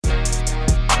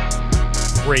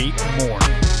great morning.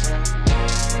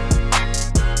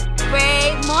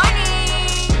 Great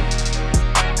morning.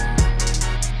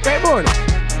 Great morning.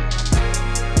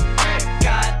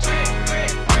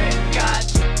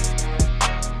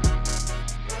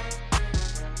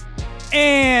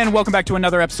 And welcome back to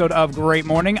another episode of Great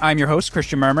Morning. I'm your host,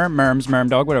 Christian Murmur, Merms,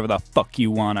 Mermdog, whatever the fuck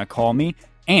you want to call me.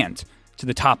 And to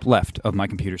the top left of my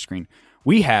computer screen,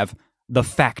 we have the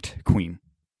Fact Queen.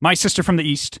 My sister from the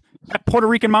East, that Puerto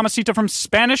Rican mamacita from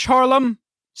Spanish Harlem,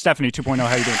 Stephanie 2.0.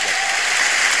 How you doing today?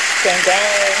 Gang,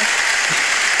 gang.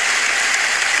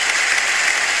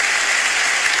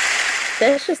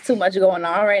 There's just too much going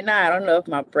on right now. I don't know if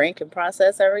my brain can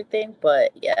process everything, but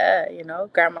yeah,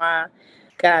 grandma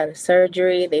got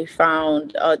surgery. They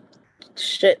found a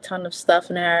shit ton of stuff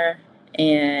in her,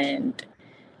 and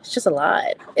it's just a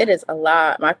lot. It is a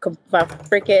lot. My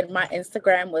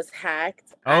Instagram was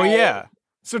hacked. Oh, yeah.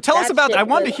 So tell us about that. I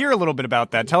wanted to hear a little bit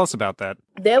about that. Tell us about that.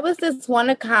 There was this one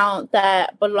account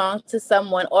that belonged to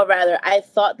someone, or rather, I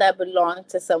thought that belonged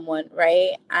to someone,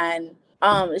 right? And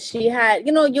she had,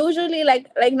 usually like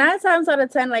 9 times out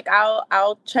of 10, like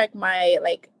I'll check my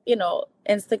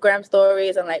Instagram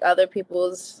stories and like other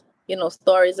people's,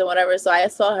 stories and whatever. So I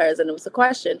saw hers and it was a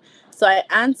question. So I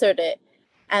answered it.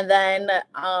 And then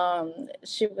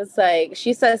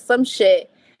she said some shit,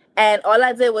 and all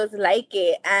I did was like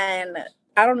it, and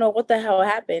I don't know what the hell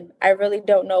happened. I really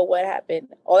don't know what happened.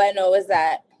 All I know is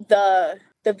that the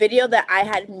video that I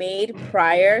had made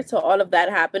prior to all of that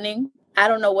happening, I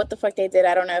don't know what the fuck they did.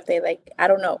 I don't know if they I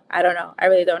don't know. I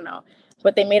really don't know.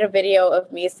 But they made a video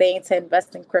of me saying to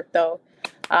invest in crypto.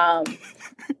 What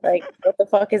the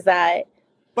fuck is that?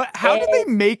 But how did they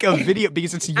make a video?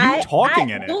 Because it's you talking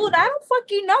in it. Dude, I don't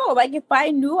fucking know. Like, if I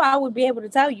knew, I would be able to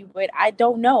tell you. But I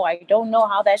don't know. I don't know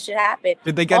how that shit happened.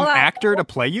 Did they get an actor to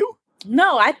play you?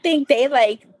 No, I think they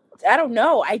I don't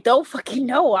know. I don't fucking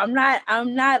know. I'm not I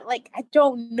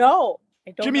don't know.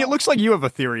 Jimmy, it looks like you have a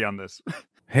theory on this.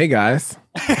 Hey, guys.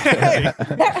 Hey.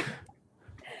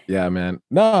 Yeah, man.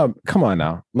 No, come on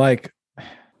now. Like,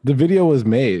 the video was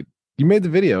made. You made the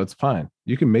video. It's fine.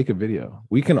 You can make a video.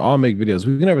 We can all make videos.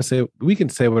 We can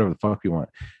say whatever the fuck we want.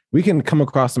 We can come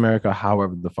across America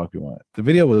however the fuck we want. The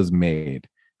video was made.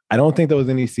 I don't think there was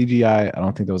any CGI. I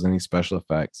don't think there was any special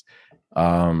effects.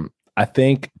 I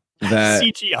think that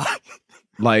CGI.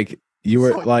 Like, you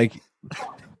were like,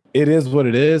 it is what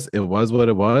it is. It was what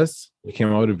it was. You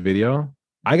came out with a video.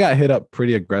 I got hit up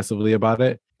pretty aggressively about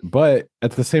it. But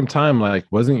at the same time, like,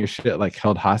 wasn't your shit like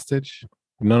held hostage?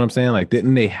 You know what I'm saying? Like,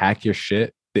 didn't they hack your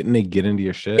shit? Didn't they get into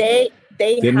your shit?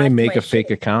 Didn't they make a fake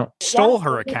account? Stole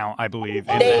her account, I believe.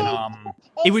 And then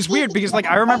it was weird because like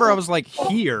I remember I was like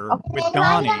here with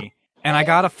Donnie and I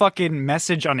got a fucking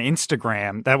message on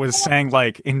Instagram that was saying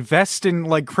like invest in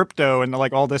like crypto and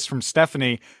like all this from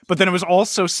Stephanie. But then it was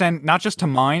also sent not just to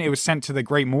mine, it was sent to the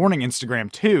Great Morning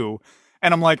Instagram too.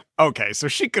 And I'm like, okay, so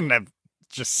she couldn't have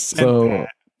just sent that.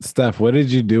 Steph, what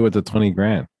did you do with the 20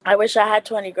 grand? I wish I had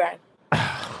 20 grand.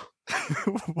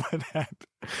 What happened?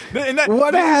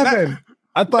 What happened?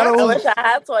 I wish I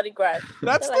had 20 grand.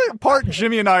 That's the part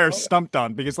Jimmy and I are stumped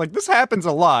on because like this happens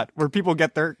a lot where people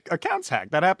get their accounts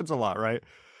hacked. That happens a lot, right?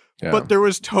 Yeah. But there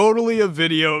was totally a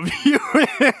video of you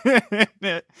in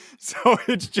it. So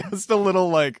it's just a little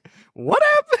like, what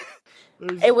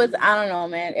happened? It was, I don't know,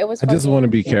 man. It was. I just want to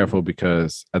be careful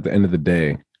because at the end of the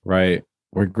day, right?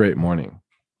 We're Great Morning,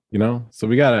 So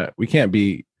we can't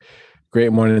be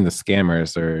Great Morning the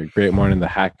scammers or Great Morning the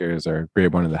hackers or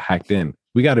Great Morning the hacked in.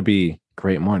 We got to be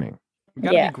Great Morning. We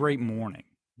got to be Great Morning.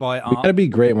 But we got to be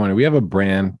Great Morning. We have a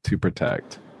brand to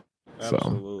protect.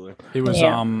 Absolutely.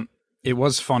 So it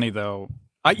was funny though.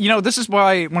 This is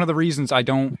why one of the reasons I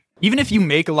don't. Even if you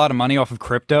make a lot of money off of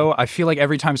crypto, I feel like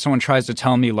every time someone tries to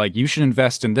tell me like you should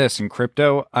invest in this in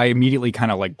crypto, I immediately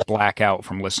kind of like black out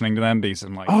from listening to them because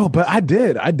I'm like, oh, but I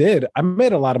did. I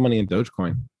made a lot of money in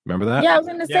Dogecoin. Remember that? Yeah, I was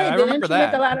gonna say. I remember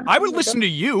that. I would listen to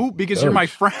you because you're my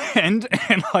friend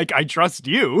and like I trust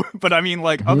you. But I mean,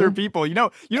 like other people, you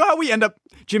know how we end up,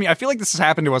 Jimmy. I feel like this has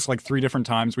happened to us like 3 different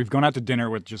times. We've gone out to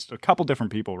dinner with just a couple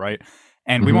different people, right?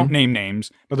 And we won't name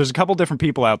names, but there's a couple different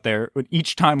people out there. But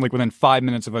each time, like within 5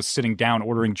 minutes of us sitting down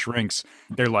ordering drinks,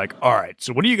 they're like, "All right,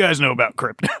 so what do you guys know about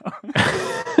crypto?"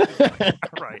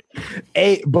 Right.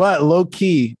 Hey, but low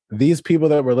key, these people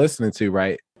that we're listening to,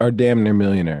 right, are damn near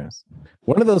millionaires.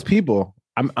 One of those people,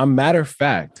 I'm matter of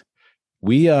fact,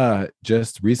 we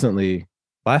just recently,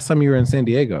 last time you were in San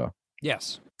Diego.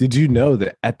 Yes. Did you know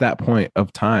that at that point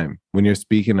of time, when you're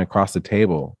speaking across the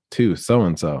table to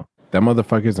so-and-so, that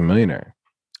motherfucker's a millionaire?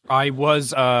 I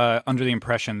was under the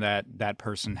impression that that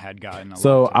person had gotten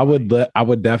I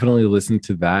would definitely listen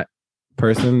to that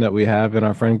person that we have in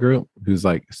our friend group who's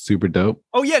like super dope?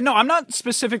 Oh yeah, no, I'm not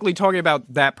specifically talking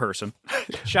about that person.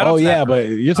 Shout out Oh to that yeah, but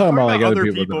person. you're talking I'm about like talking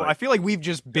other people. I feel like we've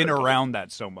just been around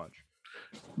that so much.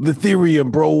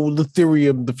 Ethereum, bro.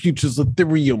 Ethereum. The future's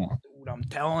Ethereum. Dude, I'm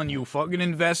telling you, fucking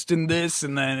invest in this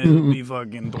and then it'll be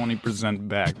fucking 20%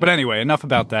 back. But anyway, enough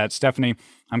about that. Stephanie,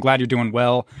 I'm glad you're doing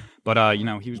well. But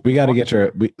he was. We got to get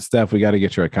Steph. We got to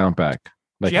get your account back.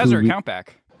 Like, she has her account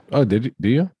back. Oh, did you? Do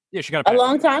you? Yeah, she got it back. A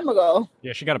long time ago.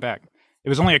 Yeah, she got it back. It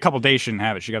was only a couple days she didn't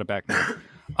have it. She got it back now.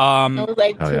 It was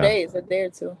like 2 days, a day or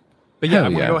two. But yeah, Hell I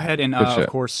want to yeah. go ahead and, Good of shit.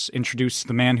 course, introduce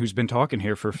the man who's been talking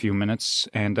here for a few minutes.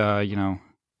 And,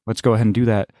 let's go ahead and do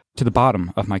that. To the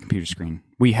bottom of my computer screen,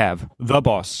 we have the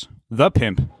boss, the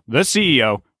pimp, the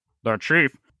CEO, the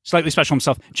chief, slightly special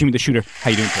himself, Jimmy the Shooter. How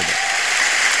you doing today?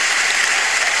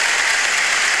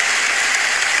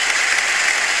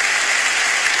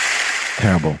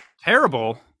 Terrible.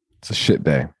 Terrible? It's a shit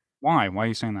day. Why? Why are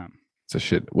you saying that? It's a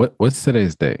shit. What's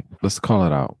today's date? Let's call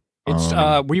it out.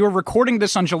 It's we were recording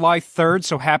this on July 3rd,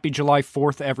 so happy July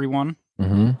 4th, everyone.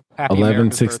 Mm-hmm. Happy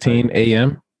 11:16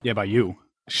 a.m. Yeah, by you.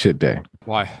 Shit day.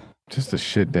 Why? Just a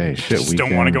shit day. Shit Just weekend.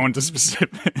 don't want to go into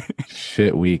specific.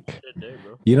 Shit week.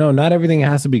 You know, not everything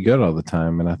has to be good all the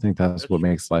time, and I think that's what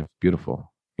makes life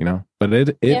beautiful. You know, but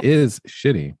it is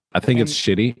shitty. I think it's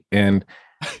shitty, and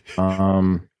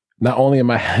not only am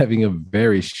I having a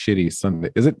very shitty Sunday.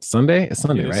 Is it Sunday? It's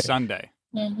Sunday, right? Sunday.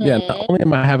 Mm-hmm. Yeah, not only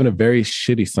am I having a very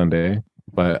shitty Sunday,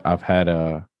 but I've had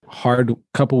a hard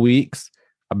couple weeks.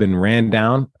 I've been ran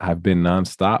down. I've been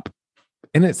nonstop,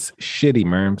 and it's shitty,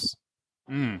 Merms.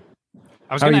 I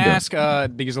was How going to you doing?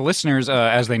 ask because the listeners,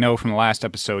 as they know from the last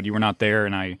episode, you were not there,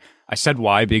 and I said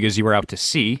why, because you were out to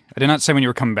sea. I did not say when you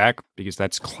were coming back because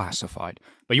that's classified.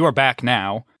 But you are back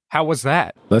now. How was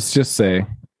that? Let's just say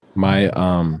my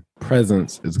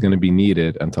presence is going to be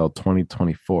needed until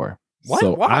 2024. What?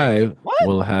 So Why? I What?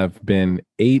 will have been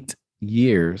 8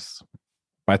 years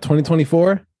by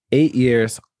 2024. 8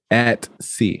 years at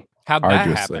sea. How'd that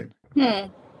Arduously.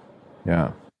 happen?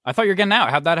 Yeah. I thought you were getting out.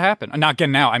 How'd that happen? Not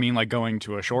getting out. I mean, like going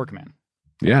to a shore command.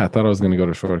 Yeah, I thought I was going to go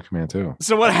to short command too.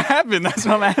 So what happened? That's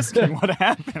what I'm asking. What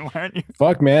happened? Why aren't you?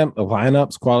 Fuck, man. The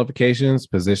lineups, qualifications,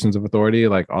 positions of authority,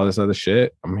 like all this other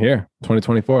shit. I'm here.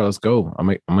 2024. Let's go. I'm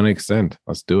going to extend.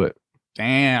 Let's do it.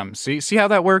 Damn. See how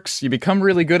that works? You become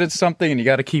really good at something and you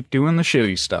got to keep doing the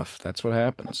shitty stuff. That's what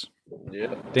happens.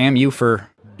 Yeah. Damn you for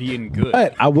being good.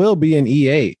 But I will be in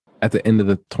E8 at the end of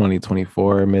the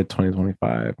 2024, mid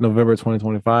 2025, November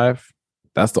 2025.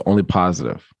 That's the only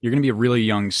positive. You're going to be a really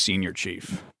young senior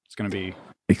chief. It's going to be.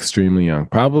 Extremely young.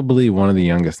 Probably one of the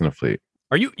youngest in the fleet.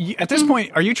 Are you at this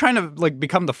point? Are you trying to like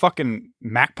become the fucking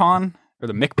MacPon or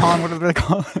the McPon? Whatever they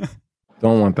call it.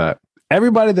 Don't want that.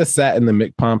 Everybody that sat in the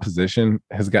McPom position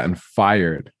has gotten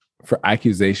fired for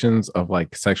accusations of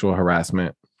like sexual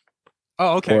harassment.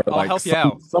 Oh, okay. Or I'll like help you some-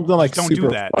 out. Something like Just don't do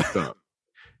super that. fucked up.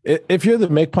 If you're the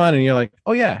McPon and you're like,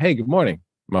 oh yeah, hey, good morning.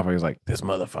 Motherfucker's like, this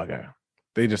motherfucker.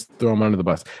 They just throw him under the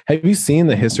bus. Have you seen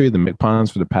the history of the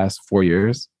McPons for the past 4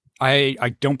 years?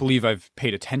 I don't believe I've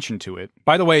paid attention to it.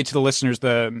 By the way, to the listeners,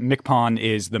 the McPon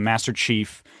is the Master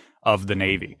Chief of the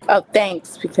Navy. Oh,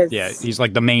 thanks. Because Yeah, he's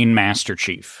like the main Master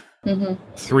Chief. Mhm.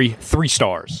 Three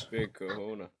stars. Big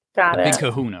kahuna. Got Big it.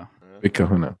 Kahuna. Big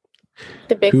Kahuna.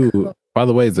 The big. Who, by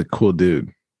the way, is a cool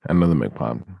dude. Another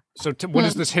McPon. So what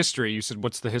is this history? You said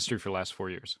what's the history for the last 4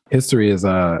 years? History is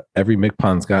every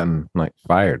McPon's gotten like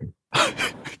fired.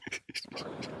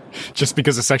 Just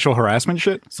because of sexual harassment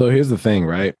shit? So here's the thing,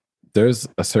 right? There's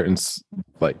a certain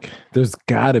there's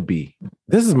gotta be.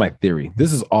 This is my theory.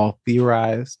 This is all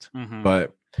theorized, Mhm.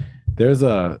 but there's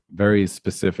a very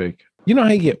specific. You know how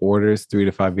you get orders 3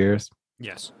 to 5 years?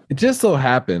 Yes. It just so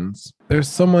happens there's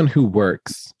someone who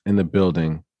works in the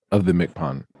building of the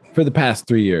McPon for the past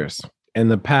 3 years. In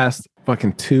the past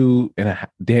fucking 2.5,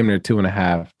 damn near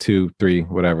 2.5, 2, 3,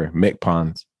 whatever,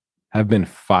 McPons have been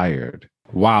fired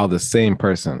while the same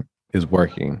person is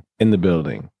working in the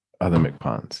building of the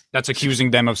McPons. That's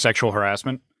accusing them of sexual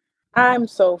harassment? I'm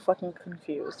so fucking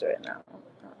confused right now.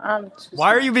 Why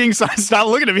are you being so... Stop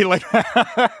looking at me like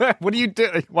that. What are you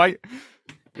doing? Why?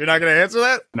 You're not going to answer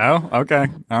that? No? Okay.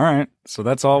 All right. So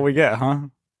that's all we get, huh?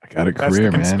 I got a That's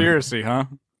career, the man. conspiracy, huh?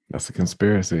 That's a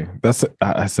conspiracy.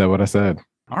 I said what I said.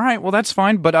 All right, well that's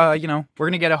fine, but we're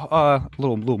gonna get a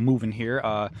little move in here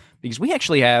because we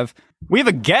have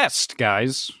a guest,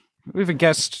 guys. We have a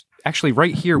guest actually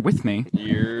right here with me.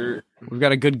 We've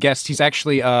got a good guest. He's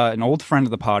actually an old friend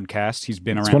of the podcast. He's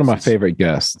been around. It's one of my since- favorite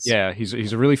guests. Yeah, he's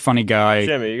a really funny guy.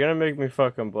 Jimmy, you're gonna make me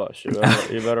fucking blush. You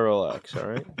better relax, all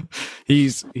right?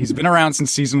 He's been around since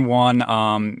season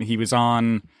 1. He was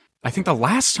on. I think the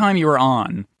last time you were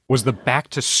on was the back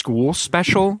to school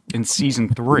special in season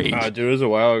 3. Dude, it was a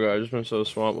while ago. I've just been so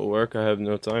swamped with work. I have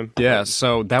no time. Yeah,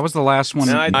 so that was the last one.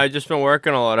 And I just been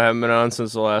working a lot. I haven't been on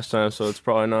since the last time, so it's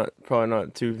probably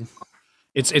not too.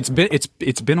 It's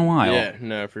been a while. Yeah,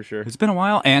 no, for sure. It's been a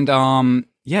while, and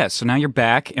yeah. So now you're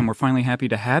back, and we're finally happy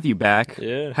to have you back.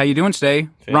 Yeah. How you doing today,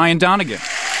 Ryan Donegan?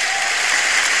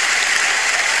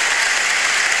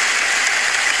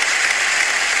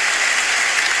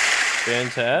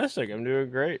 Fantastic. I'm doing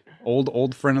great.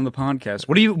 Old friend of the podcast.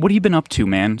 What have you been up to,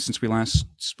 man, since we last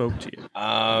spoke to you?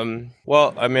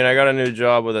 Well, I mean, I got a new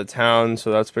job with a town,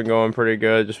 so that's been going pretty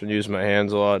good. Just been using my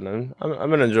hands a lot, and I've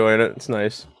been enjoying it. It's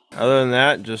nice. Other than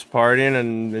that, just partying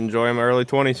and enjoying my early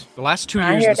 20s. The last 2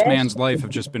 years of this man's life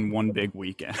have just been one big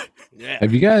weekend. Yeah.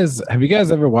 Have you guys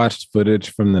ever watched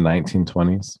footage from the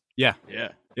 1920s? Yeah,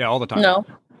 all the time. No.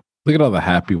 Look at all the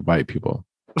happy white people.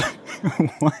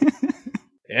 What?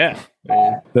 Yeah. I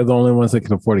mean, They're the only ones that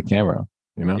can afford a camera,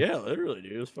 you know? yeah, literally,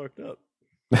 dude. It was fucked up.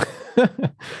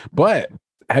 But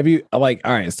have you all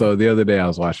right, so the other day I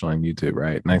was watching on YouTube,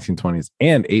 right? 1920s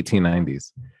and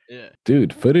 1890s. Yeah.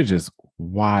 Dude, footage is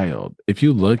wild. If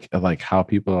you look at like how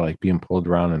people are like being pulled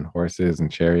around in horses and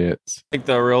chariots. Like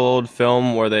the real old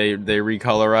film where they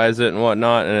recolorize it and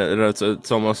whatnot, and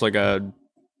it's almost like a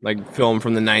film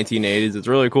from the 1980s. It's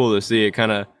really cool to see. It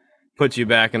kind of puts you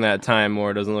back in that time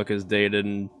more. It doesn't look as dated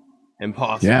and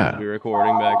impossible to be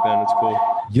recording back then. It's cool.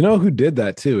 You know who did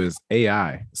that too is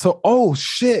AI. So, oh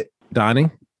shit, Donnie,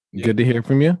 good to hear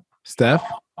from you. Steph,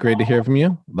 great to hear from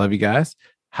you. Love you guys.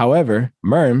 However,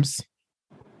 Merms,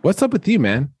 what's up with you,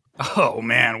 man? Oh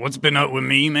man, what's been up with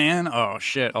me, man? Oh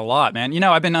shit, a lot, man. You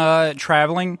know, I've been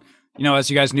traveling. You know, as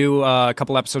you guys knew a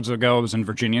couple episodes ago, I was in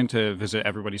Virginia to visit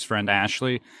everybody's friend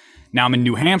Ashley. Now I'm in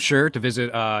New Hampshire to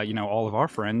visit, all of our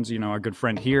friends. You know, our good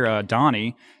friend here,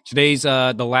 Donnie. Today's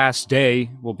the last day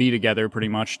we'll be together pretty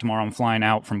much. Tomorrow I'm flying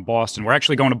out from Boston. We're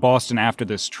actually going to Boston after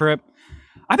this trip.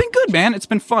 I've been good, man. It's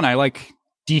been fun. I like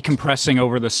decompressing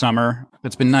over the summer.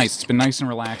 It's been nice. It's been nice and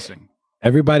relaxing.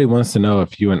 Everybody wants to know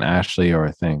if you and Ashley are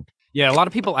a thing. Yeah, a lot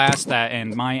of people ask that,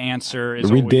 and my answer is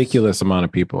A ridiculous amount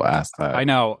of people ask that. I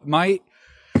know. My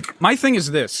thing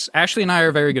is this. Ashley and I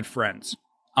are very good friends.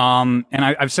 And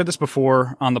I've said this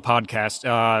before on the podcast.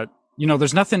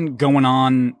 There's nothing going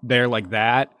on there like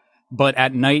that. But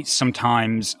at night,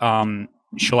 sometimes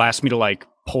she'll ask me to like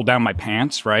pull down my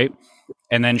pants, right?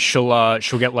 And then she'll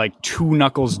get like 2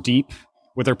 knuckles deep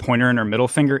with her pointer and her middle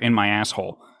finger in my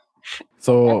asshole.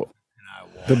 So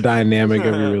the dynamic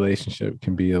of your relationship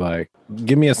can be like,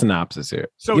 give me a synopsis here.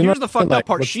 So here's the fucked up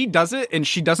part. She does it and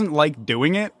she doesn't like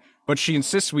doing it, but she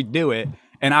insists we do it.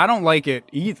 And I don't like it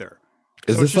either.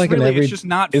 Is so this like really, an every? It's just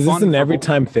not is fun this an for every both.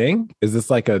 time thing? Is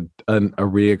this like a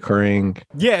reoccurring?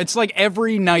 Yeah, it's like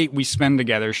every night we spend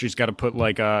together, she's got to put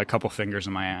like a couple fingers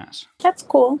in my ass. That's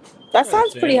cool. That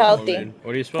sounds pretty healthy.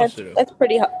 What are you supposed to do? That's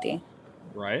pretty healthy.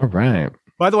 Right? All right.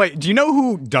 By the way, do you know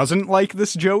who doesn't like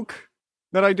this joke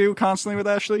that I do constantly with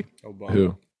Ashley? Obama.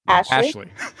 Who?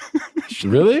 Ashley?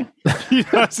 Really? She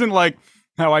doesn't like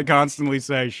how I constantly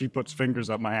say she puts fingers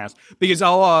up my ass because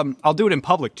I'll do it in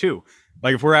public too.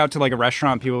 Like if we're out to like a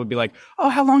restaurant, people would be like, "Oh,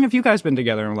 how long have you guys been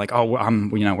together?" And I'm like, "Oh,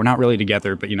 we're not really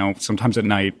together, but sometimes at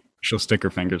night she'll stick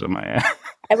her fingers up my ass."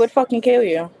 I would fucking kill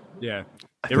you. Yeah,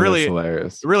 That's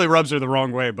hilarious. it really rubs her the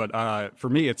wrong way. But for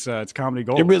me, it's comedy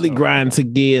gold. It really so, grinds to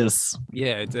gears.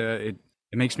 Yeah, it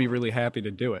makes me really happy to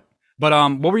do it. But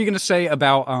what were you gonna say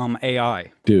about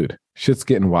AI? Dude, shit's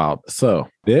getting wild. So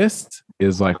this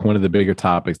is like one of the bigger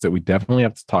topics that we definitely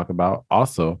have to talk about.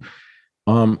 Also,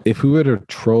 if we were to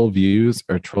troll views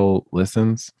or troll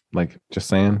listens, like just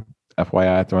saying,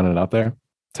 FYI, throwing it out there,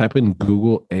 type in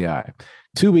Google AI.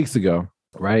 2 weeks ago,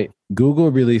 right?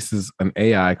 Google releases an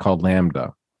AI called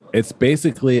Lambda. It's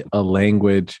basically a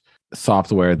language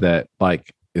software that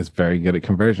like is very good at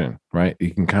conversion, right?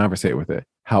 You can conversate with it.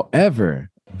 However,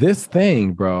 this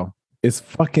thing, bro, is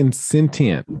fucking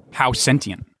sentient. How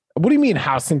sentient? What do you mean,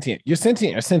 how sentient? You're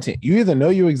sentient or sentient. You either know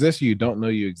you exist or you don't know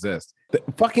you exist. The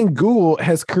fucking Google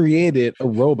has created a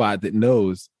robot that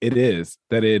knows it is.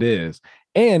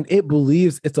 And it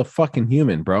believes it's a fucking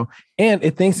human, bro. And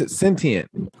it thinks it's sentient.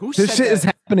 Who This said shit that? is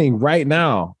happening right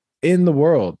now in the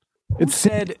world. Who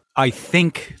said, "I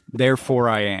think, therefore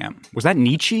I am"? Was that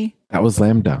Nietzsche? That was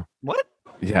Lambda. What?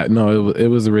 Yeah, no, it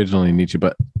was originally Nietzsche,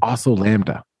 but also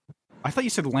Lambda. I thought you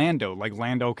said Lando, like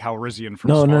Lando Calrissian from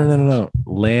No. Star Wars.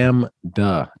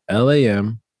 Lambda.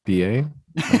 Lambda.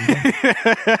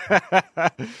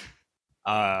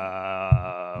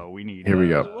 We need. Here we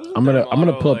go. I'm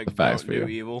gonna pull up the facts for you.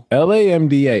 Evil?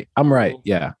 LAMDA. I'm right.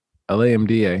 Yeah.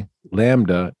 LAMDA.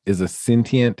 Lambda is a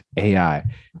sentient AI.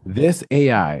 This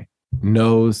AI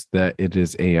knows that it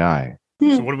is AI.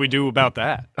 So what do we do about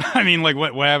that? I mean, like,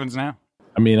 what happens now?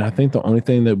 I mean, I think the only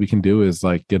thing that we can do is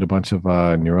like get a bunch of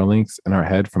Neuralinks in our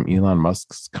head from Elon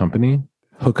Musk's company,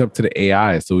 hook up to the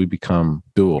AI so we become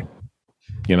dual.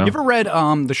 You know? You ever read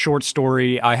the short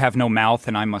story "I Have No Mouth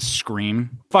and I Must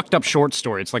Scream"? Fucked up short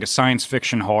story. It's like a science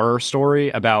fiction horror story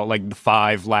about like the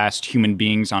 5 last human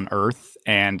beings on Earth,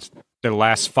 and the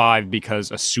last 5 because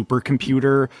a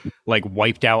supercomputer like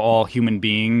wiped out all human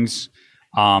beings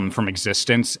from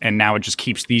existence, and now it just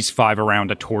keeps these 5 around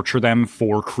to torture them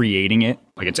for creating it.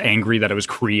 Like it's angry that it was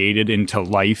created into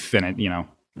life, and it,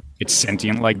 it's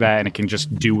sentient like that, and it can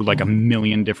just do like a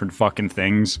million different fucking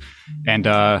things. And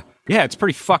yeah, it's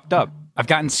pretty fucked up. I've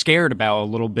gotten scared about a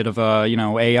little bit of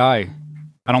AI.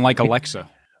 I don't like Alexa.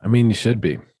 I mean, you should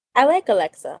be. I like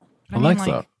Alexa.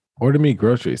 Alexa, order me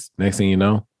groceries. Next thing you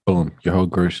know, boom, your whole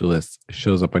grocery list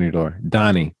shows up on your door.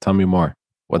 Donnie, tell me more.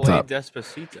 What's up?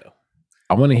 Despacito.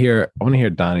 I want to hear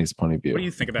Donnie's point of view. What do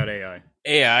you think about AI?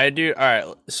 AI, dude. All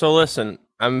right. So listen,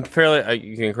 I'm fairly.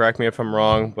 You can correct me if I'm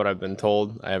wrong, but I've been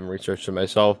told. I haven't researched it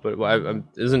myself, but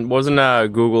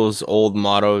wasn't Google's old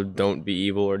motto "Don't be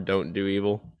evil" or "Don't do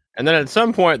evil"? And then at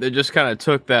some point they just kind of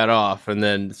took that off, and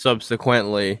then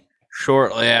subsequently,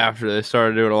 shortly after, they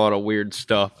started doing a lot of weird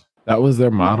stuff. That was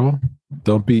their motto.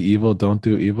 Don't be evil. Don't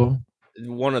do evil.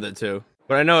 One of the two,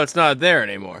 but I know it's not there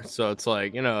anymore. So it's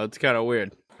like it's kind of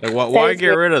weird. Like, why get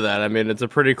rid of that? I mean, it's a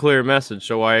pretty clear message.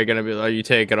 So why are you going to be like, you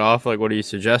take it off? Like, what are you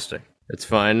suggesting? It's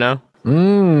fine now?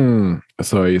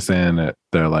 So are you saying that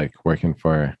they're like working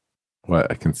for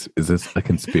what? Is this a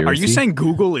conspiracy? Are you saying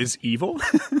Google is evil?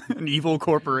 An evil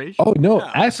corporation? Oh, no.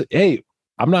 Actually, hey,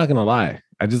 I'm not going to lie.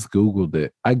 I just Googled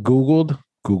it. I Googled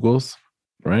Google's,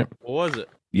 right? What was it?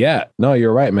 Yeah. No,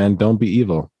 you're right, man. Don't be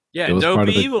evil. Yeah, don't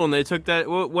be evil. And they took that.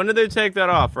 When did they take that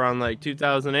off? Around like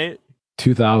 2008?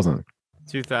 2000.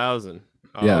 2000.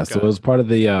 Oh, yeah, okay. so it was part of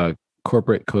the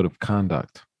corporate code of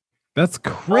conduct. That's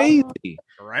crazy.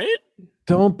 Right?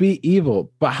 Don't be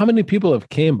evil. But how many people have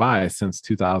came by since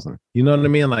 2000? You know what I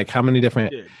mean? Like how many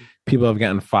different people have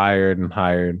gotten fired and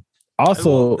hired?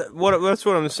 Also, that's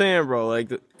what I'm saying, bro. Like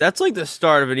that's like the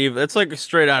start of an evil. It's like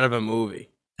straight out of a movie.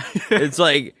 It's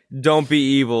like don't be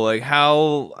evil. Like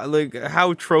how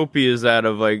tropey is that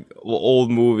of like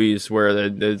old movies where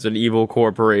there's an evil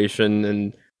corporation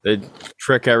and they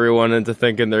trick everyone into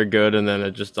thinking they're good, and then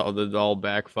it all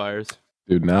backfires.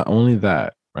 Dude, not only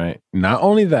that, right? Not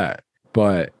only that,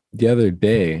 but the other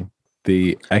day,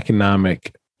 the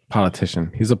economic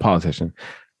politician, he's a politician.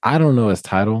 I don't know his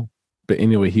title, but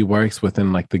anyway, he works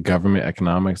within like the government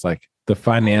economics, like the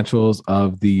financials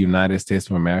of the United States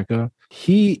of America.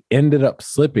 He ended up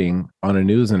slipping on a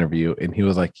news interview, and he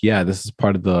was like, yeah, this is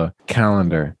part of the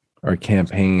calendar or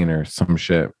campaign or some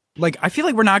shit. Like, I feel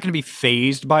like we're not going to be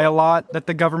phased by a lot that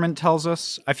the government tells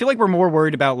us. I feel like we're more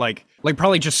worried about like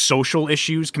probably just social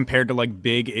issues compared to like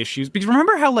big issues. Because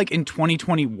remember how like in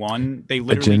 2021 they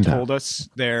literally told us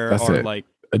like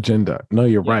agenda. No,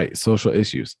 you're right. Social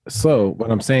issues. So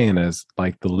what I'm saying is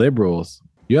like the liberals,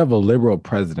 you have a liberal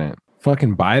president.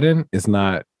 Fucking Biden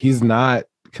he's not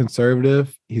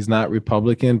conservative. He's not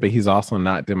Republican, but he's also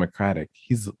not Democratic.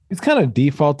 He's kind of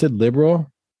defaulted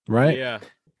liberal, right? Yeah.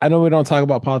 I know we don't talk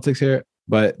about politics here,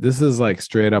 but this is like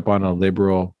straight up on a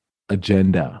liberal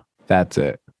agenda. That's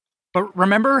it. But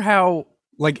remember how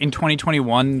like in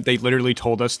 2021, they literally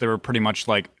told us there were pretty much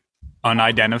like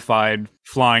unidentified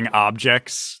flying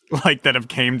objects like that have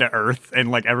came to Earth, and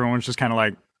like everyone was just kind of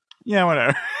like, yeah,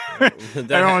 whatever.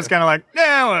 Everyone was kind of like,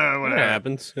 yeah, whatever. It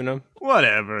happens,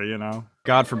 Whatever.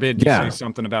 God forbid you say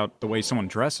something about the way someone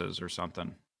dresses or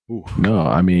something. Ooh. No,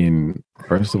 I mean,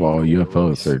 first of all,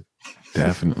 UFOs are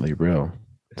definitely real.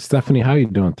 Stephanie, how are you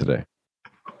doing today?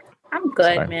 I'm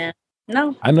good, man.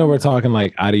 No, I know we're talking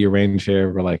like out of your range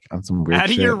here. We're like on some weird out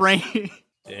of your range.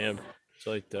 Damn, it's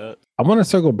like that. I want to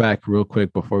circle back real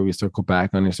quick before we circle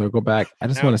back on your circle back. I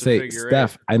just want to say,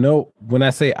 Steph, I know when I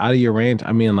say out of your range,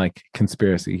 I mean like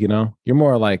conspiracy. You're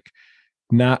more like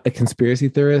not a conspiracy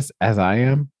theorist as I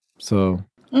am. So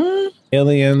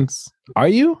aliens, are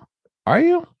you?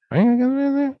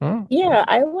 Oh. Yeah,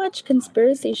 I watch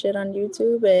conspiracy shit on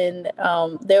YouTube, and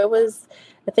there was,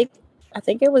 I think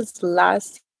it was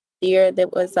last year. There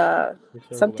was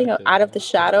something out of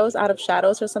shadows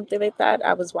or something like that.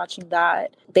 I was watching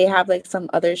that. They have like some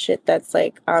other shit that's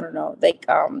like I don't know, like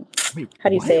Wait, how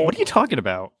do you say it? What are you talking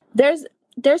about? There's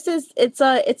this. It's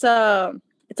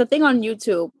a thing on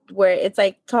YouTube where it's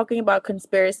like talking about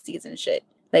conspiracies and shit.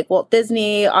 Like Walt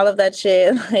Disney, all of that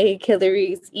shit, like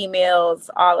Hillary's emails,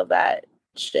 all of that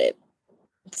shit.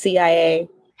 CIA.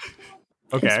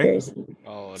 Okay.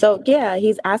 So yeah,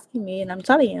 he's asking me, and I'm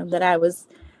telling him that I was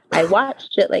I watch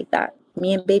shit like that.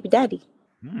 Me and baby daddy.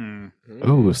 Hmm.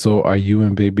 Oh, so are you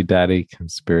and baby daddy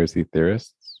conspiracy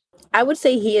theorists? I would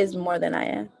say he is more than I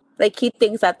am. Like, he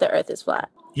thinks that the earth is flat.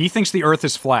 He thinks the Earth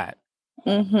is flat.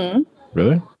 Mm-hmm.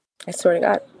 Really? I swear to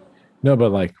God. No,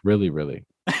 but like really.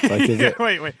 Like, is it?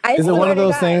 Wait. Is it one of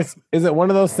those things? things? Is it one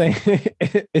of those things?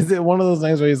 Is it one of those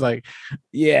things where he's like,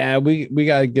 yeah, we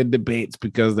got good debates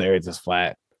because the earth is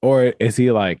flat? Or is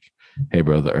he like, hey,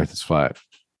 bro, the earth is flat?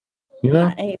 You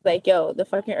know? And he's like, yo, the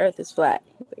fucking earth is flat.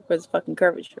 He's like, where's the fucking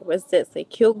curvature? What's this?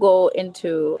 Like, he'll go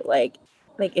into like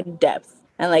in depth.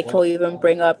 And like, he'll even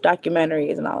bring up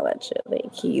documentaries and all that shit. Like,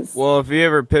 Well, if he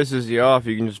ever pisses you off,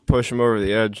 you can just push him over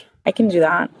the edge. I can do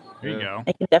that. There you go.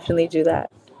 I can definitely do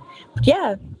that. But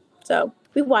yeah. So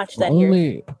we watched that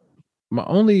here.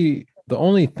 The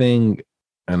only thing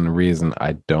and the reason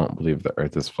I don't believe the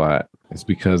earth is flat is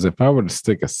because if I were to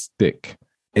stick a stick,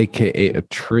 aka a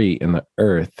tree, in the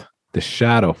earth, the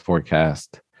shadow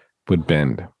forecast would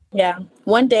bend. Yeah.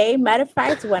 One day, matter of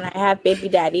fact, when I have baby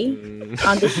daddy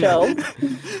on the show,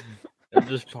 I'm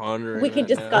just pondering. we can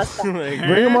discuss that.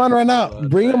 Bring him on right now.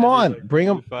 Bring him on. Bring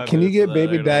him. Can you get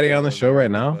baby daddy on the show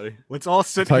right now? Let's all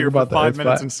sit Talk here for about the 5 Earth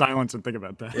minutes flat. in silence and think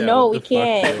about that. Yeah, No, what we the fuck,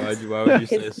 can't. Why would you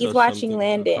say Because he's so watching something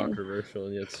Landon. controversial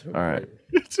and yet so All right.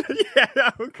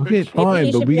 Yeah. Okay, fine, Maybe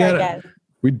he but should we be our gotta. guest.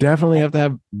 We definitely have to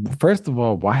have. First of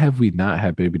all, why have we not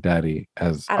had baby daddy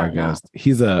as I our don't know. guest?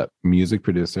 He's a music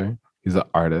producer. He's an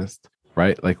artist,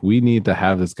 right? Like, we need to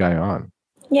have this guy on.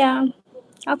 Yeah.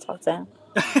 I'll talk to him.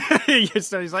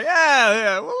 So he's like,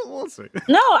 yeah, we'll see.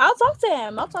 No, I'll talk to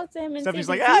him. I'll talk to him. And Stephanie's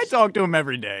see like, if yeah, I he's- talk to him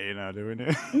every day, doing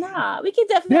it. Nah, we can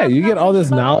definitely. Yeah, have a you get all this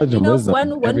conversation about, knowledge and wisdom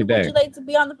When every would day. you like to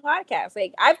be on the podcast?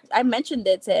 Like, I mentioned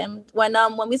it to him when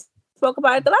we spoke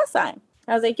about it the last time.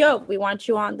 I was like, yo, we want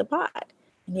you on the pod.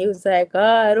 And he was like,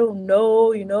 I don't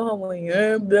know. You know how I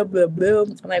am, blah, blah, blah.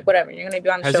 I'm like, whatever. You're going to be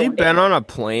on the Has show. he one day. been on a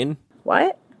plane?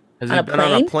 What? Has On he a been on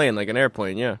plane? a plane, like an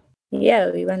airplane? Yeah.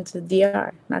 Yeah, we went to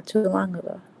DR not too long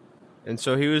ago. And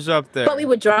so he was up there. But we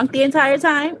were drunk the entire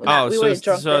time. Oh, we so, were this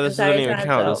drunk the doesn't entire even time,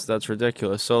 count. so- That's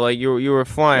ridiculous. So like you were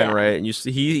flying, Yeah. right? And you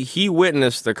see, he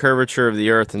witnessed the curvature of the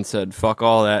earth and said, "Fuck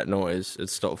all that noise.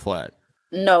 It's still flat."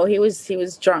 No, he was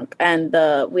drunk, and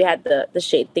we had the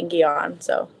shade thingy on.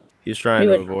 So He's trying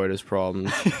We to would- avoid his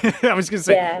problems. I was gonna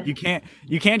say Yeah.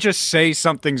 you can't just say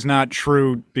something's not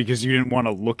true because you didn't want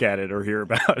to look at it or hear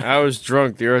about it. I was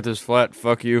drunk. The earth is flat.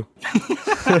 Fuck you.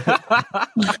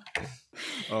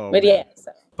 Oh, but yeah,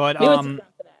 so but we were too drunk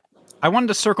for that. I wanted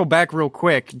to circle back real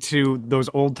quick to those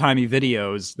old timey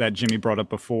videos that Jimmy brought up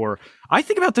before. I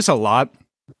think about this a lot.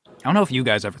 I don't know if you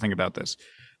guys ever think about this,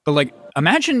 but like,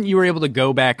 imagine you were able to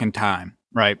go back in time,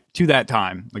 right, to that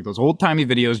time, like those old timey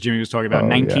videos Jimmy was talking about, Oh,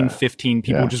 yeah. 1915.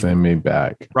 People Yeah, just send me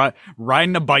back.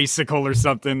 riding a bicycle or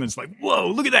something. It's like, whoa,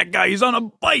 look at that guy. He's on a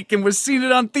bike and we're seeing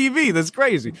it on TV. That's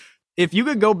crazy. If you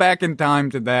could go back in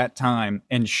time to that time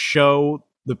and show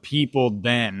the people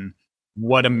then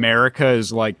what America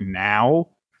is like now,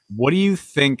 what do you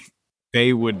think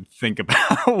they would think about?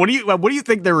 What do you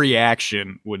think their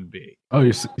reaction would be? Oh,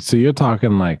 so you're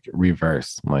talking like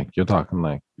reverse. Like, you're talking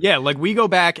like, Yeah, like we go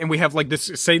back and we have like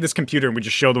this computer and we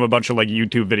just show them a bunch of like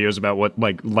YouTube videos about what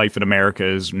like life in America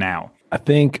is now. I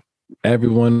think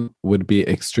everyone would be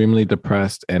extremely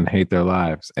depressed and hate their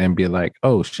lives and be like,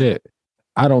 oh shit,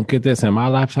 I don't get this in my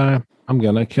lifetime. I'm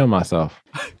going to kill myself.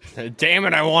 Damn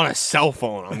it! I want a cell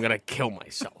phone. I'm gonna kill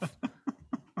myself.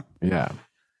 Yeah.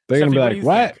 They're going to Stephanie, be what do like, you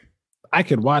what? think? I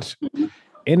could watch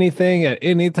anything at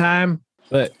any time,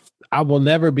 but I will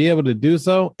never be able to do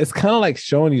so. It's kind of like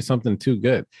showing you something too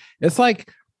good. It's like,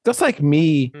 that's like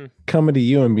me coming to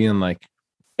you and being like,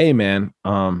 hey man,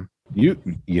 you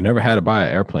never had to buy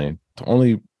an airplane. The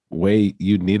only way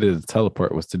you needed to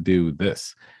teleport was to do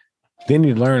this. Then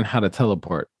you learn how to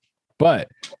teleport. But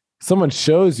someone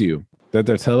shows you that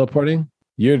they're teleporting,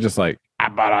 you're just like, I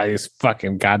bought all these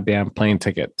fucking goddamn plane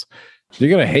tickets. You're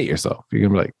gonna hate yourself. You're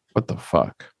gonna be like, what the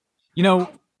fuck? You know,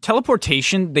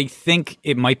 teleportation, they think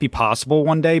it might be possible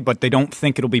one day, but they don't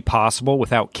think it'll be possible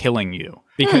without killing you.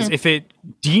 Because if it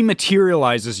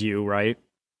dematerializes you, right,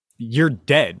 you're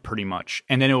dead pretty much.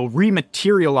 And then it'll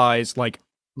rematerialize like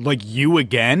you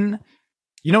again.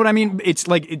 You know what I mean? It's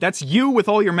like that's you with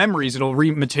all your memories. It'll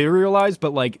rematerialize,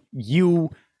 but like you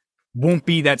won't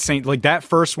be that same. Like that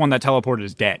first one that teleported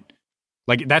is dead.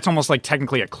 Like that's almost like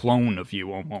technically a clone of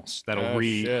you, almost. That'll Oh,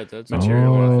 shit, that's materialize.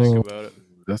 material. When I think Oh. about it.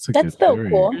 That's a That's good so theory.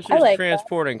 cool. You're I just like that.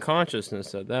 transporting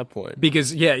consciousness at that point.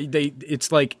 Because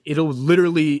it's like it'll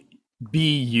literally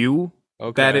be you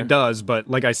Okay. that it does, but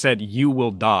like I said, you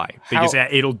will die because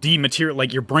it'll dematerial.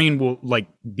 Like your brain will like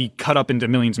be cut up into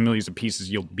millions and millions of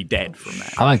pieces. You'll be dead from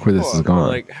that. I like where this is going.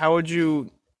 Like, how would you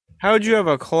How would you have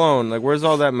a clone? Like, where's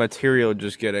all that material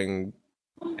just getting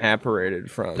apparated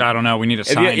from? I don't know. We need a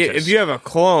scientist. If you have a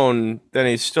clone, then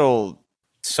he's still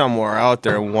somewhere out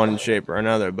there in one shape or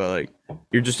another. But like,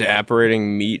 you're just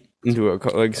apparating meat into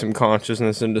some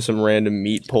consciousness into some random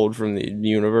meat pulled from the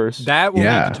universe. That will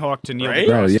need to talk to Neil Right?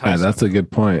 Bro, deGrasse yeah, Tyson. that's a good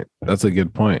point. That's a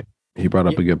good point. He brought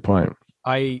up a good point.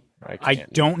 I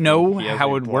don't know He has how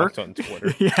me it would work. blocked on Twitter.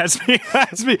 He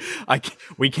has me.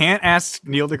 We can't ask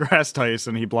Neil deGrasse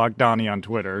Tyson. He blocked Donnie on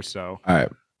Twitter. So All right.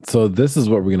 So this is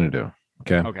what we're gonna do.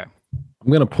 Okay. okay.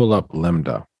 I'm gonna pull up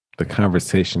Lemda, the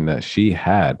conversation that she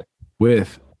had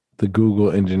with the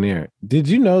Google engineer. Did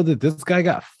you know that this guy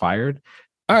got fired?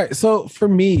 All right. So for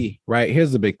me, right,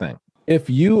 here's the big thing. If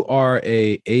you are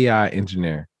a AI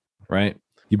engineer, right,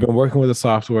 you've been working with the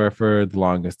software for the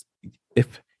longest.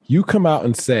 If you come out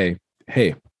and say,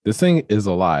 hey, this thing is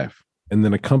alive, and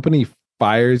then a company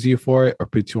fires you for it or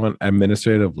puts you on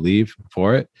administrative leave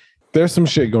for it, there's some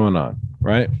shit going on,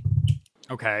 right?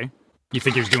 Okay. You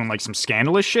think he was doing like some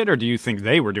scandalous shit, or do you think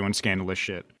they were doing scandalous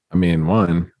shit? I mean,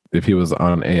 one, if he was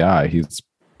on AI, he's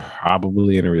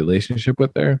probably in a relationship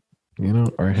with her, you know,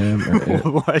 or him. Or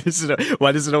it.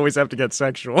 Why does it always have to get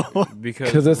sexual?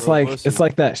 Because it's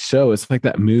like that show. It's like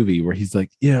that movie where he's like,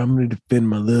 yeah, I'm going to defend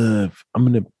my love. I'm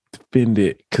going to defend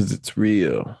it because it's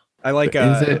real. I like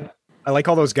Is it? I like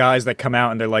all those guys that come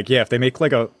out and they're like, yeah, if they make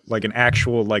like an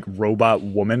actual like robot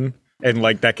woman and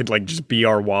like that could like just be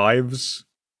our wives,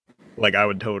 like I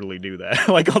would totally do that.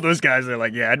 Like all those guys are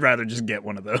like, yeah, I'd rather just get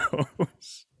one of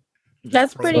those.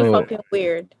 That's pretty So- fucking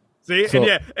weird. See,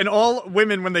 So- and all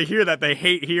women when they hear that, they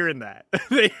hate hearing that.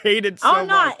 They hate it so Oh, no,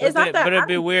 much. it's not that. But it'd I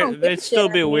be don't weird. give They'd a still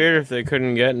shit. be I mean, weird if they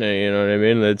couldn't get it. You know what I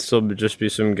mean? They'd still just be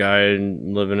some guy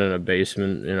living in a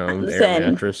basement. You know, air Listen.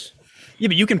 mattress. Yeah,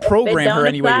 but you can If it program her don't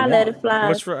any way fly, you let want.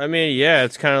 it fly. I mean, yeah,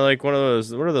 it's kind of like one of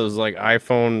those. What are those like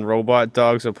iPhone robot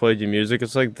dogs that played your music?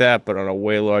 It's like that, but on a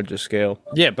way larger scale.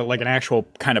 Yeah, but like an actual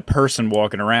kind of person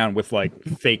walking around with like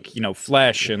fake,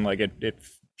 flesh and like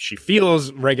she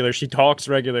feels regular, she talks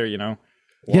regular,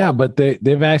 Yeah, but they've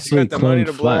You actually got the money cloned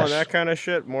to blow on flesh. that kind of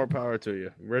shit. More power to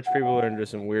you. Rich people are into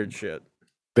some weird shit.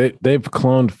 They've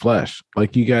cloned flesh.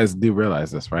 Like you guys do realize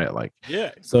this, right? Like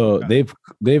Yeah. so they've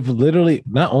literally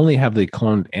not only have they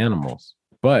cloned animals,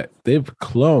 but they've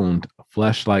cloned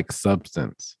flesh-like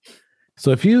substance.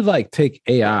 So if you like take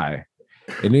AI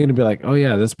and you're gonna be like, oh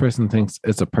yeah, this person thinks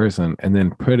it's a person, and then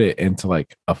put it into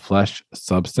like a flesh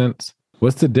substance,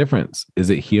 what's the difference? Is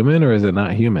it human or is it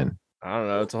not human? I don't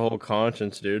know. It's a whole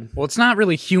conscience, dude. Well, it's not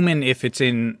really human if it's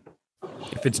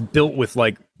built with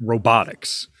like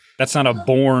robotics. That's not a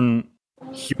born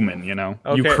human, You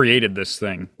Okay. created this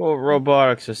thing. Well,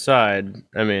 robotics aside,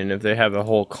 I mean, if they have a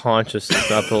whole consciousness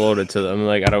uploaded to them,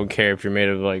 like, I don't care if you're made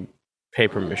of, like,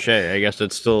 paper mache. I guess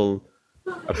it's still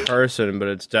a person, but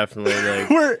it's definitely, like,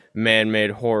 We're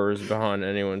man-made horrors beyond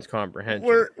anyone's comprehension.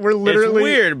 we're It's literally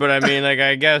weird, but I mean, like,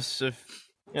 I guess if,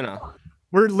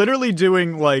 we're literally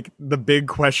doing like the big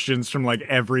questions from like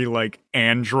every like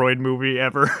Android movie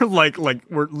ever. like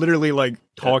we're literally like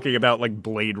talking about like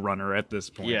Blade Runner at this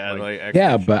point. yeah, like,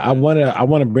 Yeah, but I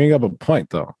wanna bring up a point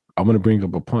though. I want to bring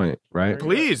up a point, right?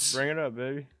 Please. Bring it up,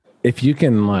 baby. If you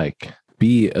can like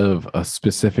be of a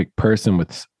specific person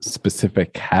with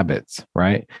specific habits,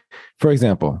 right? For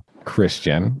example,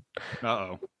 Christian,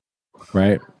 Uh-oh.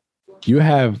 right? You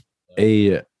have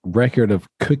a record of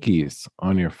cookies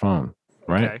on your phone,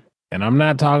 right? Okay. And I'm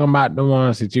not talking about the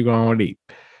ones that you're going to eat.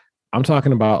 I'm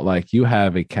talking about like you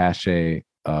have a cache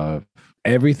of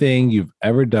everything you've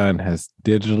ever done has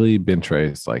digitally been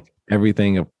traced, like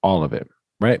everything of all of it,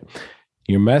 right?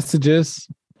 Your messages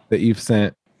that you've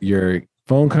sent, your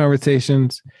phone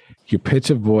conversations, your pitch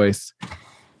of voice,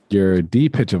 your D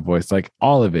pitch of voice, like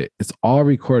all of it. It's all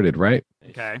recorded, right?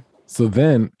 Okay. So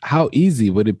then how easy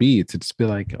would it be to just be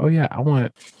like, oh yeah, I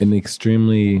want an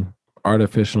extremely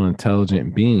artificial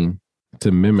intelligent being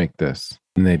to mimic this?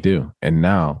 And they do. And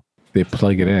now they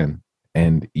plug it in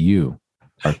and you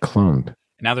are cloned.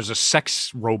 Now there's a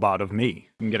sex robot of me.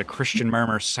 You can get a Christian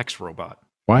Murmur sex robot.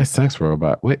 Why sex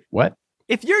robot? Wait, what?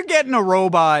 If you're getting a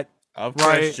robot, Of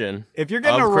Right. Christian. if you're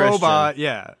getting Of a Christian. robot,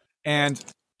 yeah, and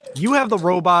you have the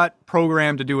robot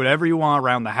programmed to do whatever you want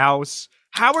around the house,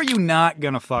 how are you not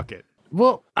gonna fuck it?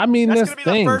 Well, I mean, That's there's gonna be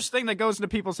the things. first thing that goes into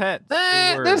people's heads.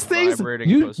 Word, There's things vibrating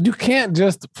you pussy. you can't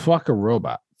just fuck a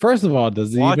robot. First of all,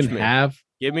 does it Watch even me. have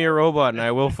Give me a robot and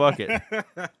I will fuck it.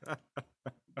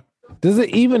 does it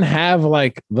even have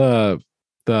like the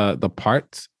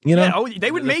parts? You know? Yeah, oh,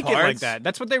 they would The make it like parts? that.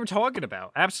 That's what they were talking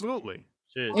about. Absolutely.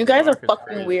 Shit, You guys are Spark is fucking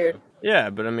crazy. weird. Yeah,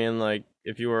 but I mean, like,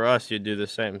 if you were us, you'd do the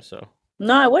same. So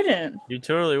No, I wouldn't. You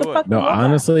totally The would. fuck No, robot.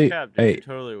 honestly, Cap, dude, hey, you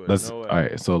totally would. let's No way. all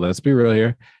right. So let's be real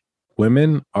here.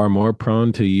 Women are more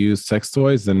prone to use sex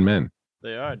toys than men.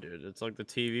 They are, dude. It's like the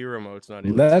TV remote's not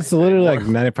even. That's sex literally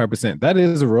anymore. like 95%. That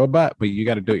is a robot, but you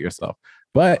got to do it yourself.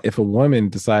 But if a woman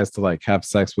decides to like have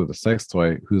sex with a sex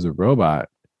toy who's a robot,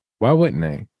 why wouldn't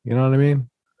they? You know what I mean?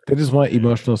 They just want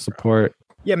emotional support.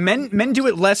 Yeah, men do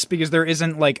it less because there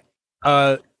isn't like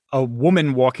a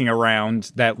woman walking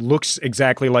around that looks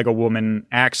exactly like a woman,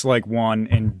 acts like one,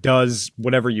 and does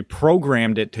whatever you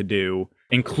programmed it to do,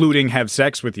 including have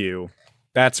sex with you.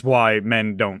 That's why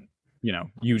men don't,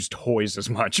 use toys as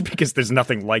much because there's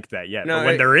nothing like that yet. No, but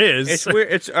when there is, It's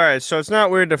weird. It's all right. So it's not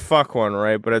weird to fuck one,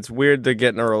 right? But it's weird to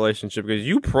get in a relationship because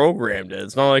you programmed it.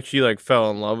 It's not like she like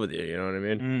fell in love with you. You know what I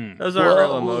mean? Those aren't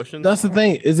real emotions. That's the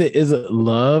thing. Is it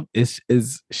love? Is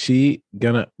she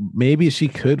gonna? Maybe she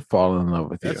could fall in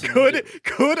love with you.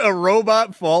 could a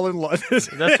robot fall in love?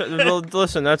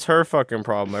 Listen, that's her fucking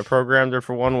problem. I programmed her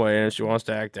for one way, and she wants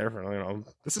to act differently.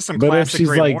 This is some But if classic she's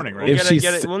Great like- Morning, right? if You she's-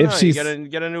 get it, if she's- you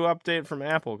get a new update from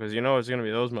Apple because it's gonna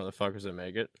be those motherfuckers that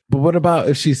make it. But what about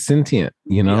if she's sentient?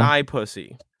 You know, The eye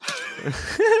pussy.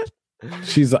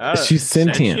 she's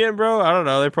sentient. bro. I don't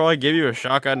know. They probably give you a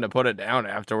shotgun to put it down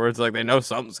afterwards. Like they know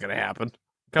something's gonna happen.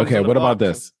 Comes Okay, in a what about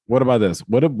box. this? What about this?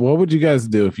 What would you guys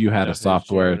do if you had a Definitely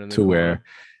software cheating in the to where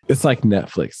it's like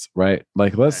Netflix, right?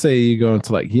 Like let's say you go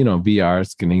into like, VR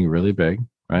is getting really big,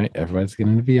 right? Everybody's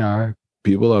getting into VR.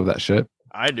 People love that shit.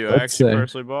 I do. I Let's actually say-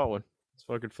 personally bought one. It's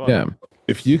fucking fun. Yeah.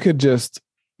 If you could just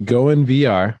go in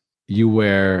VR, you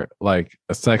wear like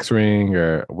a sex ring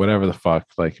or whatever the fuck,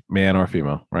 like man or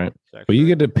female, right? But you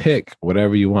get to pick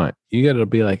whatever you want. You get to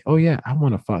be like, oh yeah, I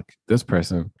want to fuck this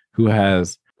person who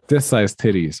has this size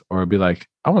titties, or be like,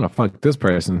 I want to fuck this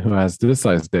person who has this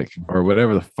size dick, or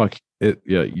whatever the fuck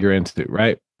you're into,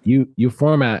 right? You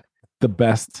format the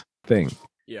best thing,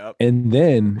 Yep. and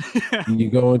then you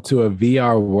go into a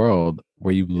VR world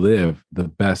where you live the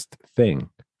best thing.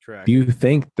 Track. Do you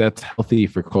think that's healthy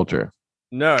for culture?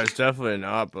 No, it's definitely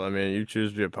not. But I mean, you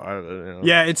choose to be a part of it.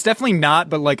 Yeah, it's definitely not,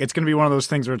 but like it's gonna be one of those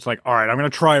things where it's like, all right, I'm gonna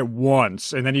try it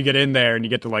once, and then you get in there and you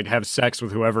get to like have sex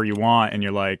with whoever you want, and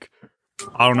you're like,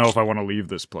 I don't know if I want to leave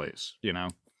this place, Yeah.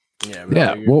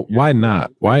 Yeah. Well, why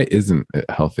not? Why isn't it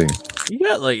healthy? You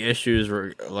got like issues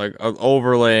where like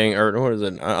overlaying or what is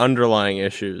it? Underlying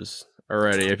issues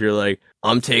already. If you're like,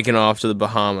 I'm taking off to the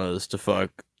Bahamas to fuck.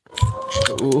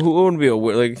 Who would be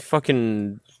like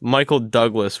fucking Michael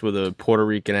Douglas with a Puerto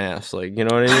Rican ass? Like, you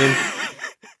know what I mean?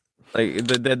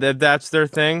 Like that's their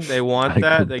thing. They want Michael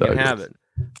that. They can Douglas. have it.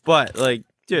 But like,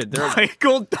 dude, they're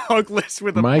Michael Douglas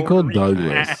with a Michael Puerto Rican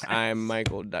Douglas. ass. I'm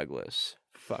Michael Douglas.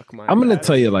 Fuck my. I'm gonna bad.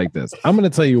 tell you like this. I'm gonna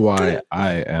tell you why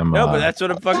I am. No, but that's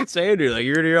what I'm fucking saying, dude. Like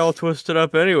you're all twisted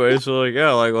up anyway, so like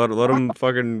yeah, like let them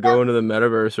fucking go into the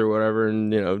metaverse or whatever,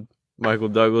 and Michael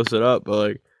Douglas it up. But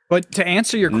like, But to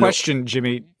answer your No. question,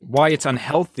 Jimmy, why it's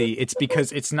unhealthy, it's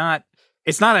because it's not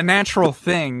a natural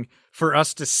thing for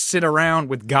us to sit around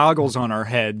with goggles on our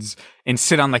heads and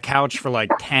sit on the couch for like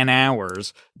 10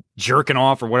 hours jerking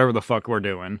off or whatever the fuck we're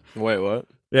doing. wait, what?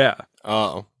 Yeah.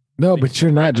 Oh, no, but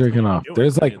you're not jerking off. Do it.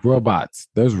 There's like robots.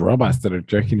 There's robots that are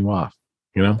jerking you off.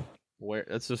 You know? where?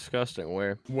 That's disgusting.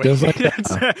 Where? Just like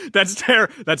that's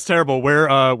terrible.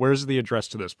 Where's the address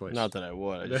to this place? Not that I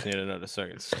would. I just need another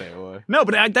second to stay away. No,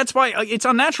 but that's why it's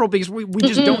unnatural because we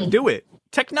just don't do it.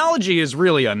 Technology is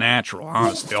really unnatural,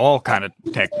 honestly. All kind of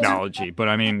technology, but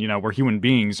I mean, we're human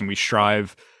beings and we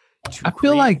strive. To I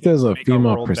feel like there's a make our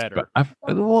female world perspective.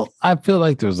 better. I feel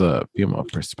like there's a female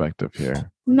perspective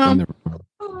here. No, in the room.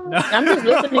 I'm just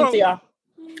listening to y'all.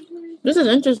 This is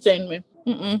interesting to me.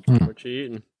 Mm-mm. What you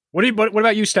eating? What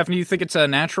about you, Stephanie? You think it's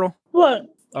natural? What?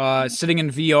 Sitting in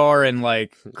VR and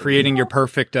like creating your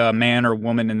perfect man or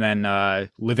woman, and then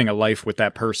living a life with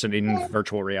that person in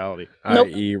virtual reality. Nope.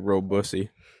 I.e. Robussy.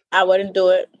 I wouldn't do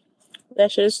it.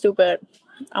 That shit is stupid.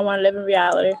 I want to live in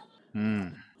reality.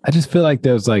 Mm. I just feel like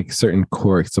there's like certain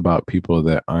quirks about people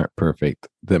that aren't perfect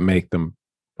that make them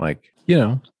like,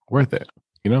 worth it.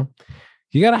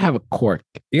 You gotta have a quirk.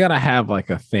 You gotta have like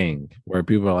a thing where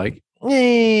people are like,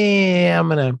 yeah, I'm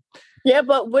gonna. Yeah,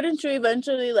 but wouldn't you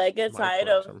eventually like get My tired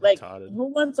quirks of are like retarded. who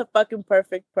wants a fucking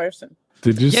perfect person?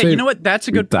 Did you Yeah, say? you know what? That's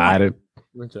a good point. retarded?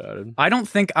 Retarded. I don't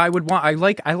think I would want.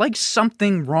 I like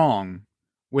something wrong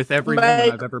with every woman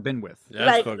Like- I've ever been with.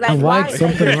 That's fucking I like why-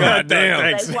 something wrong. God damn.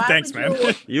 Like, Thanks, why thanks, would man.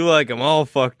 you- You like them all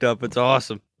fucked up. It's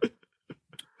awesome.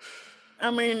 I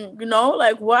mean,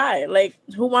 like why? Like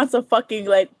who wants a fucking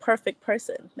like perfect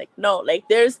person? Like no, like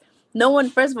there's No one,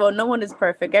 first of all, no one is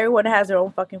perfect. Everyone has their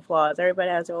own fucking flaws. Everybody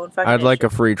has their own fucking I'd like a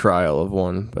issues. free trial of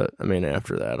one, but I mean,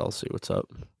 after that, I'll see what's up.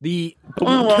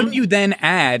 Couldn't you then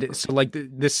add so like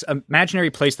this imaginary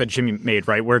place that Jimmy made,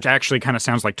 right, where it actually kind of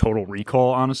sounds like Total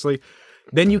Recall, honestly?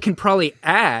 Then you can probably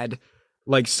add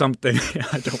like something.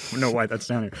 I don't know why that's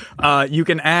down here. You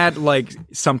can add like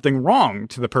something wrong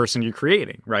to the person you're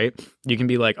creating, right? You can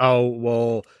be like, oh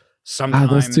well,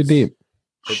 sometimes that's too deep.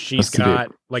 She's That's too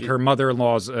got like her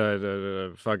mother-in-law's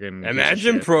fucking.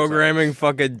 Imagine shit. programming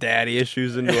fucking daddy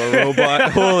issues into a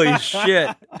robot. Holy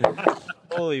shit!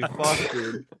 Holy fuck,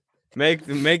 dude! Make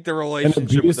the An relationship with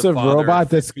the abusive father robot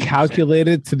that's 50%.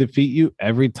 calculated to defeat you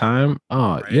every time.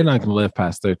 Oh, Right. you're not gonna live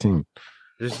past 13.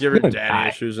 Just give her You're daddy gonna die.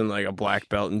 issues and like a black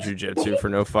belt in jujitsu for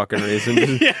no fucking reason,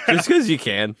 just because you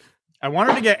can. I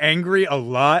want her to get angry a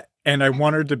lot, and I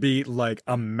want her to be like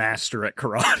a master at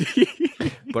karate.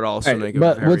 But also Right, make. A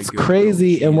but very what's good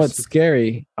crazy grilled and what's cheese.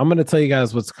 scary, I'm gonna tell you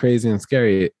guys what's crazy and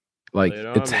scary. Like Lay it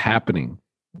on it's me. happening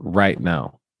right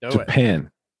now. Do it.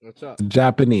 Japan, What's up? the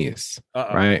Japanese,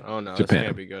 Uh-oh. right? Oh no, Japan. this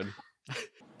can't be good,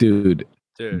 Dude,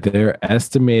 dude. their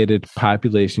estimated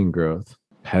population growth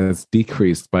has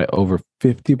decreased by over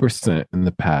 50% in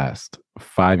the past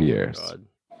 5 years.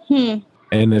 God.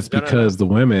 And it's Gotta- because the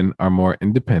women are more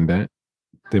independent,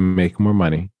 they make more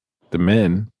money. The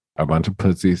men are a bunch of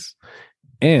pussies,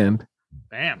 and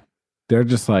Bam. they're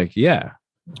just like, yeah,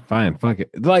 fine, fuck it.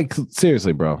 Like,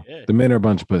 seriously, bro. Yeah. The men are a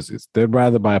bunch of pussies. They'd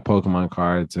rather buy Pokemon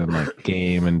cards and like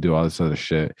game and do all this other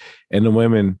shit. And the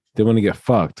women, they want to get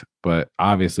fucked, but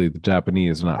obviously the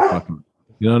Japanese are not fucking.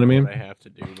 You know what I mean? I have to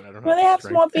do, but I don't. Well, they have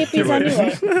small babies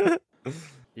anyway.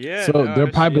 Yeah. So no, their I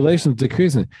see population's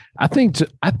decreasing. I think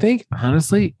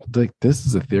honestly, like this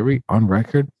is a theory on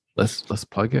record. Let's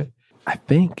plug it. I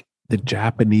think the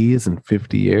Japanese in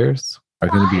 50 years are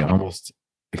going to be almost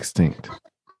extinct.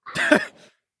 that.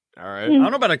 All right. I don't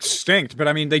know about extinct, but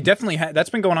I mean, they definitely that's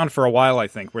been going on for a while. I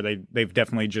think where they've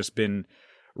definitely just been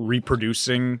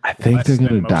reproducing. I think less they're than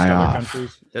gonna most die other off.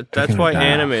 countries. That's gonna why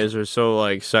die off. animes are so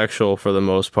like sexual for the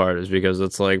most part, is because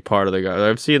it's like part of the guy.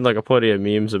 I've seen like a plenty of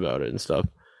memes about it and stuff,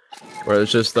 where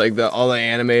it's just like all the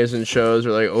animes and shows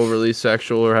are like overly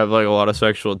sexual or have like a lot of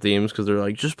sexual themes because they're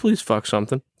like, just please fuck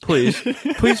something, please,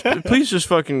 please just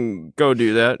fucking go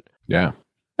do that, Yeah.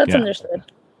 That's Yeah. understood.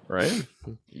 right?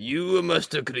 You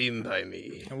must cream by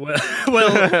me. Well,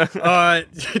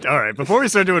 all right. Before we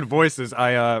start doing voices,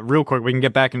 I real quick we can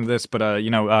get back into this, but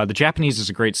the Japanese is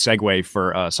a great segue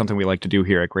for something we like to do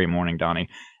here at Great Morning, Donnie,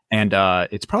 and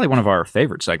it's probably one of our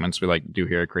favorite segments we like to do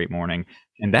here at Great Morning,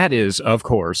 and that is, of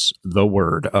course, the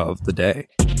word of the day.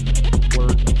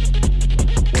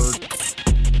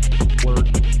 Word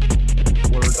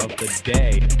of the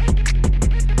day.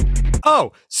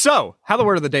 Oh, so how the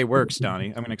word of the day works, Donnie,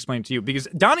 I'm going to explain to you, because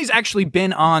Donnie's actually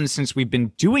been on since we've been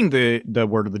doing the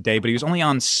word of the day, but he was only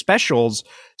on specials,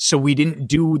 so we didn't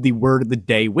do the word of the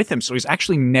day with him. So he's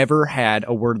actually never had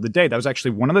a word of the day. That was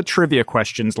actually one of the trivia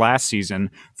questions last season,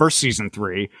 first season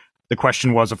 3. The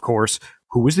question was, of course,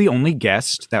 who was the only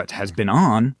guest that has been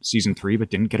on season 3 but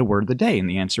didn't get a word of the day? And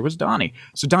the answer was Donnie.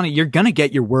 So Donnie, you're going to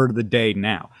get your word of the day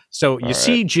now. So you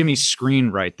see Jimmy's screen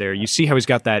right there. You see how he's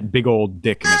got that big old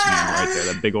dick in his hand right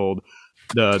there. The big old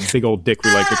dick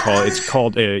we like to call it. It's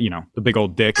called, the big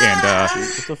old dick. And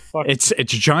What the fuck? it's a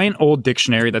giant old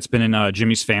dictionary that's been in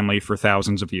Jimmy's family for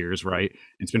thousands of years, right?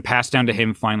 It's been passed down to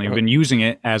him finally. We've been using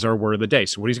it as our word of the day.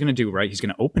 So what he's going to do, right? He's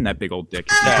going to open that big old dick.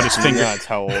 He's going to put his finger. That's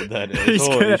how old that is. He's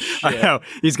Holy gonna, shit. I know.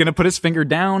 He's going to put his finger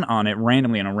down on it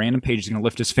randomly on a random page. He's going to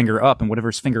lift his finger up, and whatever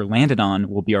his finger landed on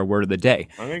will be our word of the day.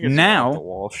 I'm gonna get some Now- off the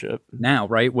wall shit. Now,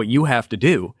 right, what you have to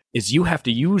do is you have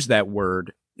to use that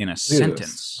word in a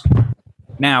sentence.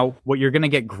 Now, what you're going to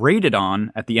get graded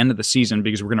on at the end of the season,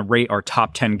 because we're going to rate our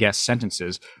top 10 guest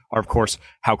sentences, are of course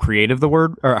how creative the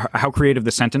word or how creative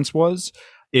the sentence was,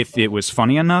 if it was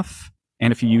funny enough,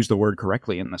 and if you use the word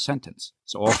correctly in the sentence.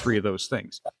 So all three of those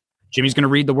things. Jimmy's going to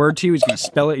read the word to you. He's going to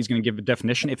spell it. He's going to give a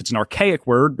definition. If it's an archaic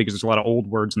word, because there's a lot of old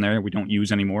words in there that we don't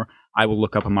use anymore, I will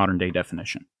look up a modern day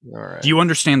definition. All right. Do you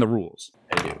understand the rules?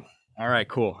 I do. All right,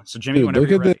 cool. So Jimmy, Dude, whenever look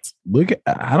you're at ready. this. Look at.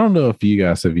 I don't know if you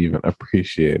guys have even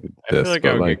appreciated I this. feel like but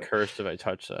I would like, get cursed if I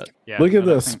touched that, Yeah, look at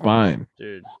no, the spine.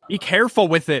 dude. Be careful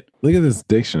with it. Look at this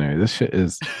dictionary. This shit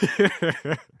is. Look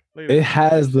at It this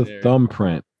has the dictionary.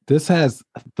 thumbprint. This has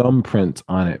thumbprints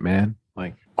on it, man.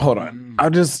 Like, hold on.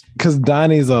 I'll just because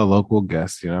Donnie's a local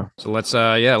guest, you know. So let's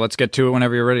get to it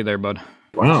whenever you're ready there, bud.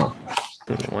 Wow.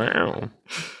 Wow.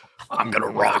 I'm gonna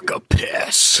rock a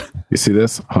piss. You see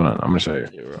this? Hold on. I'm gonna show you.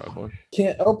 You rock one.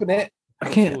 Can't open it. I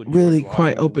can't Ooh, really George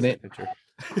quite open Washington's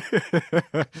it.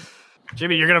 picture.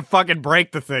 Jimmy, you're gonna fucking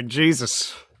break the thing.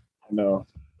 Jesus. No.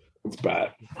 It's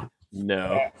bad.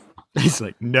 No. He's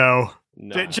like, no.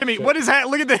 No. Jimmy, what is that?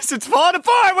 Look at this. It's falling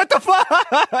apart. What the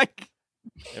fuck?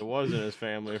 It was in his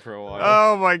family for a while.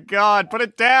 Oh my God. Put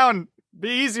it down. Be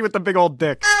easy with the big old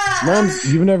dick.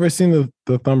 Moms, you've never seen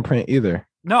the thumbprint either.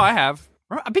 No, I have.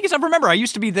 Because I remember I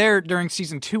used to be there during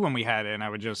season 2 when we had it, and I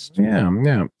would just. Yeah.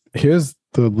 Here's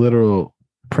the literal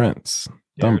prints.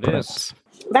 There it Thumbprints.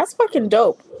 That's fucking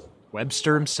dope.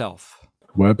 Webster himself.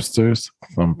 Webster's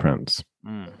thumbprints.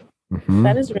 Mhm.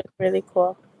 That is really, really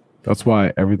cool. That's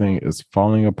why everything is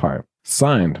falling apart.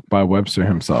 Signed by Webster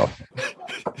himself.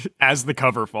 As the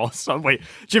cover falls. So, wait,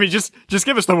 Jimmy, just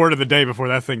give us the word of the day before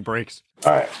that thing breaks.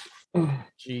 All right.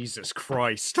 Jesus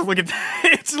Christ. Look at that.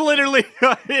 It's literally,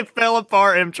 it fell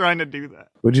apart him trying to do that.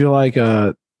 Would you like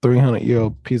a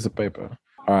 300-year-old piece of paper?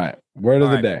 All right. Word of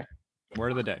All the day.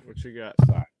 Word of the day. What you got?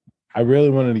 I really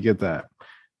wanted to get that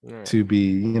Alright. to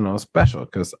be, special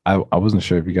because I wasn't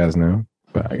sure if you guys knew,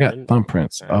 but I got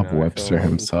thumbprints I of know, I Webster feel it.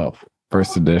 himself.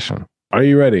 First edition. Are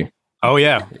you ready? Oh,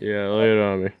 yeah. Yeah, lay it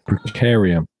on me.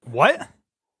 Precarium. What?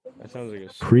 That sounds like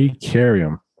a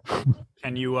Precarium.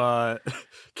 Can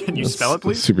you spell it,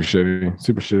 please? Super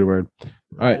shitty word. All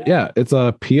right. Yeah. It's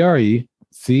a PRECARIUM.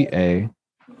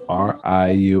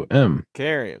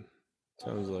 carrium.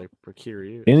 Sounds like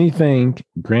precarious. Anything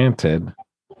granted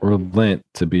or lent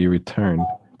to be returned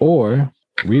or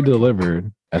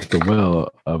redelivered at the will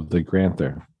of the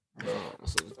grantor. So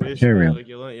it's basically Carrium. like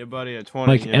you lent your buddy a 20.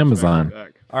 Like and you expect Amazon. it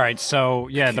back. All right, so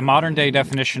yeah, the modern day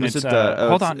definition Is is it the-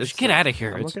 hold it's- on, it's just get the- out of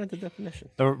here. I'm It's, looking at the definition.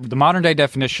 the modern day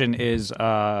definition is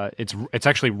it's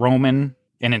actually Roman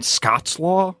and in Scots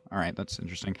law. All right, that's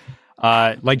interesting.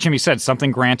 Like Jimmy said, something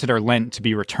granted or lent to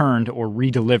be returned or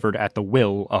redelivered at the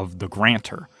will of the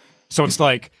grantor. So it's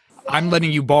like I'm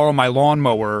letting you borrow my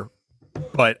lawnmower,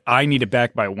 but I need it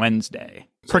back by Wednesday.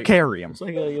 Precarium. It's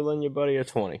like you lend your buddy a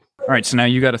 20. All right, so now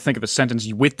you got to think of a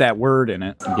sentence with that word in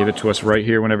it and give it to us right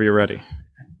here whenever you're ready.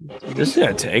 This is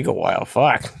gonna take a while.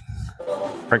 Fuck.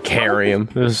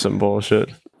 Precarium. This is some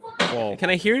bullshit. Well, Can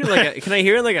I hear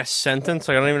it like a sentence?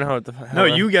 Like I don't even know what the. no,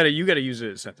 you got to use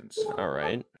it as a sentence. All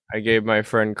right. I gave my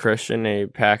friend Christian a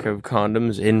pack of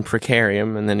condoms in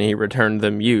precarium, and then he returned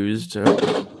them used,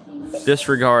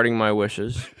 disregarding my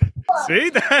wishes. See,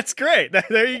 that's great.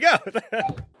 There you go.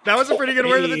 That was a pretty good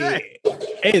word of the day.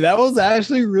 Hey, that was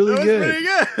actually really That was good. pretty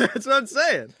good. That's what I'm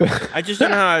saying. I just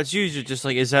don't know how it's used. It's just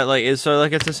like, is that like, is so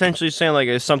like it's essentially saying like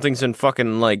if something's in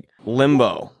fucking like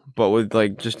limbo, but with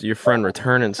like just your friend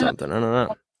returning something. I don't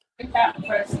know.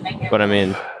 But I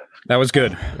mean, That was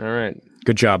good. all right.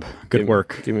 Good job. Good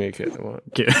work. Give me a kid. What?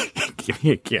 Give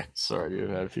me a kiss. Sorry, you've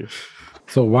had a few.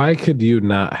 So why could you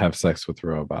not have sex with a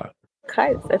robot?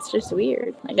 Cause that's just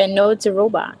weird. Like I know it's a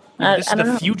robot. This I is don't the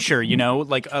know. future,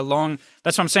 like along.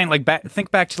 That's what I'm saying. Like,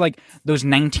 think back to like those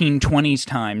 1920s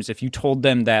times. If you told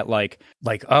them that, like,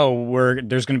 oh,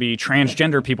 there's going to be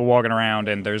transgender people walking around,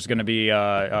 and there's going to be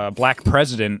a black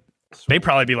president, they'd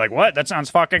probably be like, "What? That sounds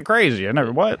fucking crazy." I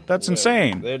never. What? That's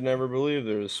insane. They'd never believe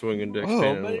there was swinging dicks.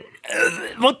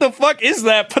 What the fuck is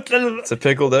that? It's a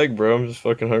pickled egg, bro. I'm just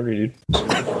fucking hungry, dude.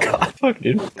 God, fuck,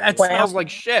 dude. That Wow. smells like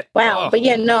shit. Wow, Ugh. but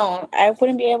yeah, no, I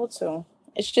wouldn't be able to.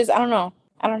 It's just I don't know.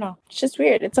 It's just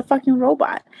weird. It's a fucking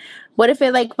robot. What if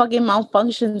it like fucking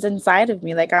malfunctions inside of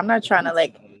me? Like I'm not trying to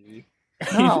like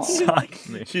no. Inside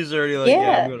me. She's already like,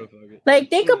 Yeah. I'm gonna fuck it.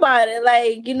 Like think about it.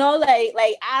 Like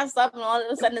like ass up and all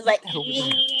of a sudden it's like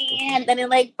and then it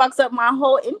like fucks up my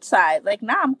whole inside. Like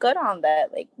nah, I'm good on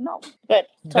that. Like no, good.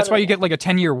 That's why Totally. you get like a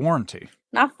 10-year warranty.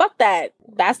 Nah, fuck that.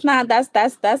 That's not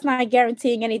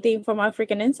guaranteeing anything for my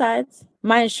freaking insides.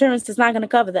 My insurance is not gonna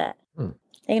cover that.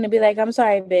 They're gonna be like, I'm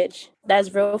sorry, bitch.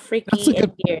 That's real That's freaky a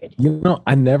and weird.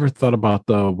 I never thought about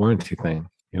the warranty thing.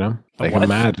 Like what?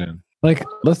 imagine, like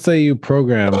let's say you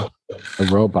program a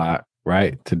robot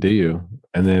right to do you,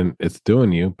 and then it's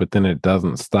doing you, but then it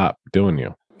doesn't stop doing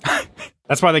you.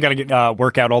 That's why they got to get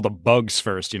work out all the bugs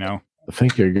first. I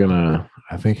think you're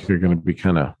gonna be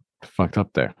kind of fucked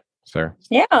up there, sir.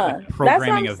 Yeah. That's what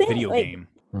Programming I'm a saying. video Like, game.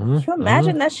 Mhm, can you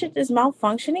imagine that shit is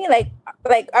malfunctioning? Like,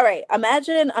 all right,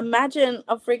 imagine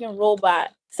a freaking robot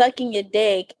sucking your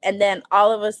dick, and then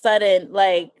all of a sudden,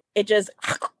 like, it just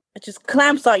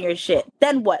clamps on your shit.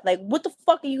 Then what? Like, what the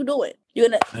fuck are you doing? You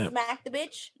gonna Yeah. smack the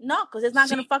bitch? No, because it's not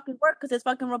gonna See- fucking work because it's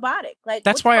fucking robotic. Like,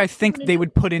 That's what the why I fuck think you they gonna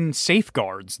would put in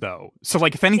safeguards, though. So,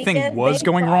 like, if anything Because was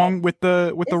going safeguards- wrong with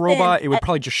the Listen, robot, it would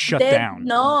probably just shut There- down.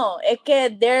 No, it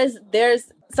can. There's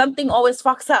something always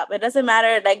fucks up. It doesn't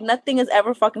matter. Like nothing is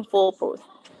ever fucking foolproof.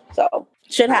 So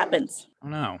shit happens. I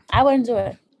don't know, I wouldn't do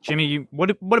it. Jimmy. What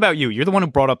about you? You're the one who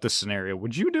brought up this scenario.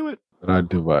 Would you do it? But I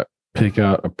do what? Pick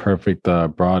out a perfect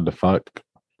broad to fuck.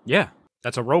 Yeah,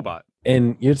 that's a robot.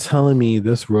 And you're telling me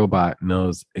this robot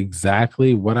knows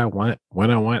exactly what I want,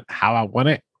 when I want, how I want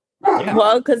it? Yeah.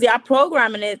 Well, because y'all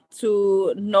programming it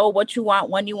to know what you want,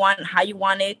 when you want, how you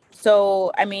want it.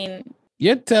 So, I mean,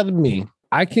 You're telling me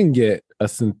I can get a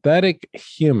synthetic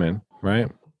human,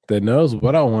 right? That knows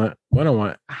what I want, when I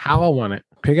want, how I want it,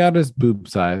 pick out its boob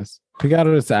size, pick out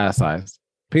its ass size,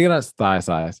 pick out its thigh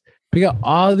size, pick out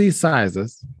all these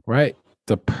sizes, right?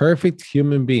 The perfect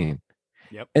human being.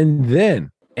 Yep. And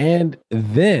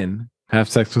then have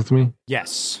sex with me?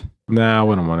 Yes. Nah, I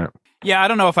wouldn't want it. Yeah, I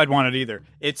don't know if I'd want it either.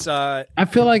 It's I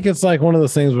feel like it's like one of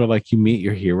those things where like you meet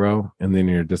your hero and then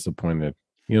you're disappointed.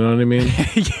 You know what I mean?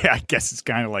 yeah, I guess it's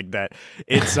kind of like that.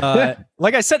 It's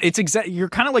like I said, it's you're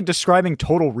kind of like describing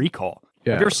Total Recall.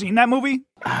 Yeah. Have you ever seen that movie?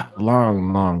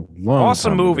 Long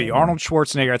Awesome time movie. ago. Arnold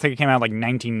Schwarzenegger. I think it came out like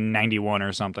 1991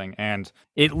 or something. And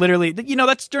it literally,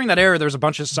 that's during that era. There's a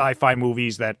bunch of sci-fi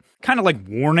movies that kind of like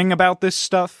warning about this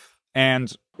stuff.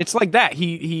 And it's like that.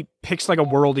 He picks like a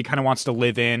world he kind of wants to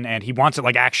live in, and he wants it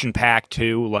like action packed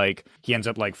too. Like he ends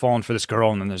up like falling for this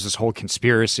girl, and then there's this whole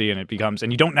conspiracy, and it becomes.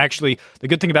 And you don't actually. The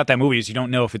good thing about that movie is you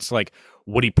don't know if it's like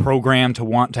what he programmed to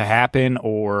want to happen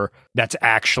or that's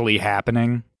actually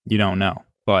happening. You don't know.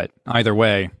 But either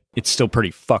way, it's still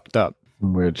pretty fucked up.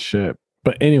 Weird shit.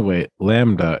 But anyway,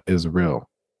 Lambda is real.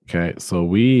 Okay. So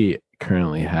we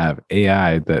currently have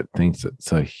AI that thinks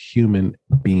it's a human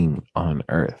being on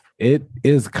Earth. It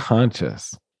is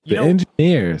conscious. The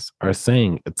engineers are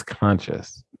saying it's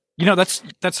conscious.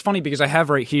 That's funny because I have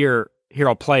right here. Here,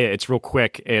 I'll play it. It's real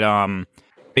quick.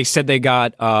 They said they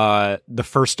got the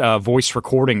first voice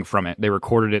recording from it. They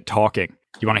recorded it talking.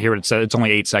 You want to hear what it said? It's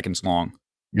only 8 seconds long.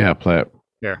 Yeah, play it.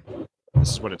 Here. This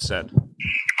is what it said. I'm over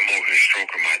here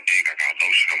stroking my dick. I got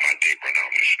lotion on my dick right now.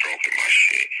 I'm just stroking my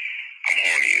shit. I'm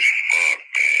horny as fuck,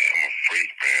 man. I'm a freak,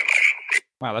 man. Like, for real.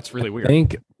 Wow, that's really weird.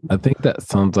 I think that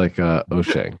sounds like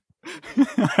O'Shea.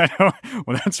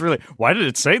 Well, that's really. Why did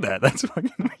it say that? That's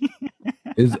fucking weird.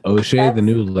 Is O'Shea the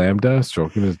new Lambda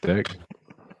stroking his dick?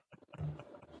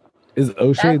 Is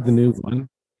O'Shea the new one?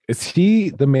 Is he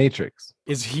the Matrix?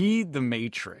 Is he the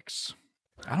Matrix?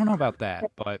 I don't know about that,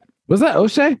 but Was that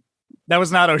O'Shea? that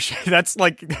was not O'Shea. That's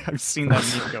like I've seen that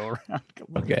meme go around.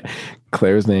 Okay.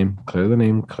 Clear the name, clear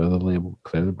the label,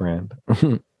 clear the brand.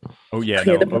 Oh yeah,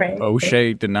 Clear no, the brand.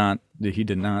 O'Shea did not. He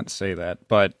did not say that.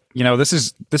 But this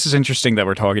is interesting that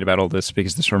we're talking about all this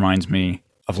because this reminds me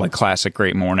of like classic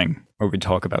Great Morning where we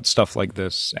talk about stuff like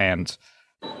this, and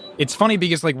it's funny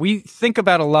because like we think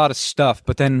about a lot of stuff,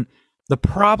 but then the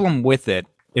problem with it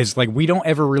is like we don't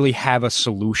ever really have a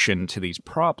solution to these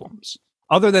problems.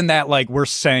 Other than that, like we're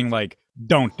saying like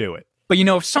don't do it. But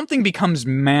if something becomes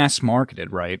mass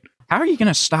marketed, right? How are you going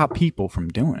to stop people from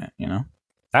doing it?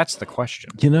 That's the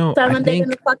question. so I when they're think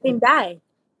gonna fucking die.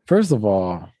 first of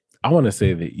all, I want to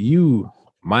say that you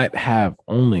might have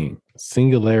only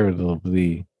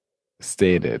singularly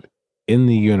stated in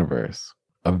the universe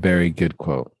a very good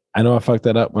quote. I know I fucked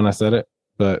that up when I said it,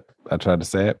 but I tried to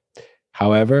say it.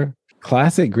 However,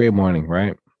 classic Great Morning,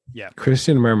 right? Yeah.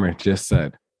 Christian Murmur just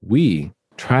said, we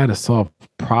try to solve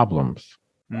problems.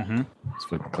 Mm-hmm. It's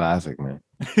fucking classic, man.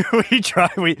 we try.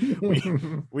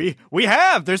 We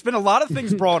have. There's been a lot of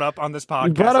things brought up on this podcast.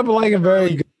 You brought up like a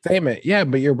very good statement. Yeah,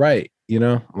 but you're right.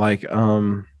 Like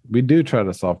we do try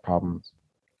to solve problems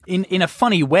in a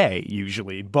funny way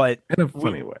usually, but in a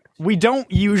funny way. We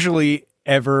don't usually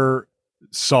ever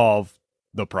solve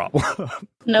the problem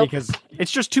Nope. because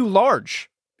it's just too large.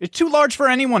 It's too large for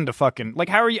anyone to fucking like.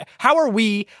 How are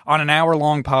we on an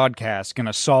hour-long podcast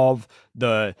gonna solve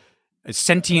the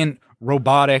sentient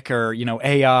robotic or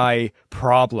AI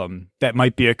problem that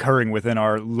might be occurring within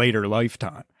our later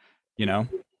lifetime?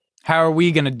 How are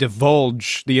we going to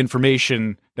divulge the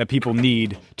information that people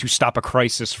need to stop a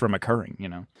crisis from occurring?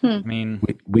 I mean,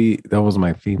 We that was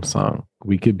my theme song.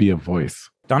 We could be a voice.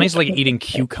 Donnie's like eating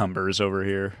cucumbers over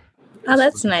here. Oh,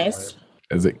 that's nice.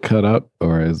 Is it cut up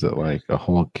or is it like a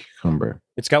whole cucumber?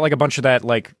 It's got like a bunch of that,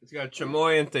 like It's got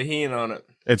chamoy and tahini on it.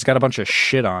 it's got a bunch of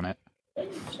shit on it.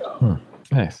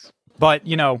 Nice. But,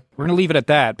 we're going to leave it at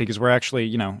that because we're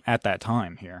actually, at that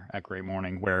time here at Great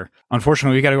Morning where,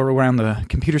 unfortunately, we got to go around the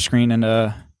computer screen and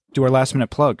do our last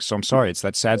minute plug. So I'm sorry. It's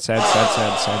that sad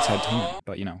time.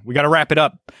 But, we got to wrap it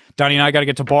up. Donnie and I got to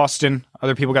get to Boston.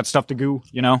 Other people got stuff to do,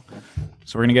 So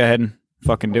we're going to go ahead and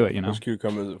fucking do it, Those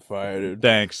cucumbers are fire, dude.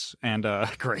 Thanks. And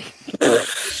great.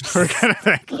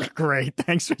 Great.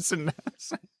 Thanks for sitting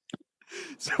down.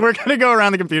 So we're going to go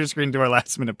around the computer screen and do our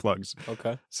last minute plugs.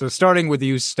 Okay. So starting with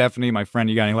you, Stephanie, my friend,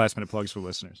 you got any last minute plugs for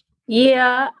listeners?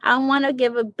 Yeah, I want to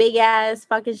give a big ass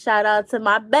fucking shout out to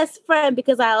my best friend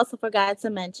because I also forgot to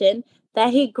mention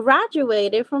that he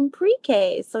graduated from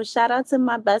pre-K. So shout out to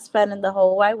my best friend in the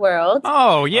whole wide world.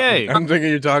 Oh, yay. I'm thinking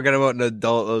you're talking about an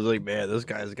adult. I was like, man, this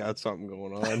guy's got something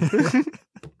going on.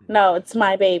 No, it's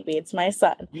my baby. It's my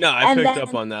son. No, I picked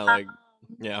up on that. Like,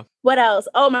 yeah. What else?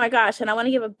 Oh my gosh. And I want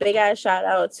to give a big ass shout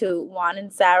out to Juan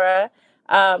and Sarah,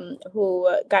 who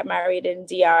got married in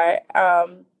DR.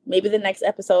 Maybe the next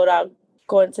episode I'll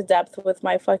go into depth with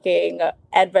my fucking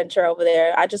adventure over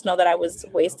there. I just know that I was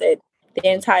wasted the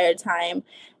entire time.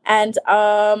 And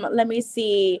let me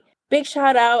see. Big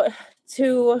shout out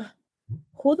to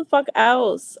who the fuck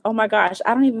else? Oh my gosh.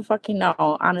 I don't even fucking know,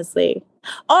 honestly.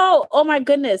 Oh my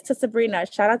goodness. To Sabrina.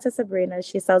 Shout out to Sabrina.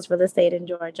 She sells real estate in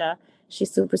Georgia. She's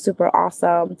super, super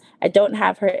awesome. I don't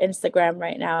have her Instagram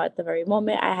right now at the very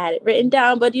moment. I had it written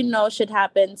down, but you know, shit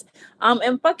happens.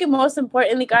 And fucking most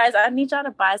importantly, guys, I need y'all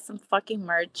to buy some fucking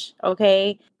merch,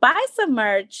 okay? Buy some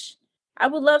merch. I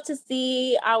would love to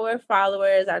see our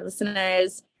followers, our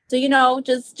listeners, to, you know,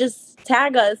 just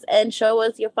tag us and show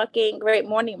us your fucking Great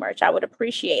Morning merch. I would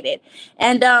appreciate it.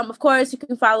 And of course, you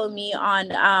can follow me on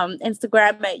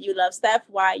Instagram at YouLoveSteph,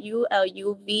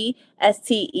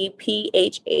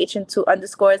 YULUVSTEPHH and 2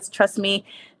 underscores. Trust me,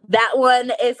 that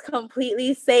one is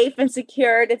completely safe and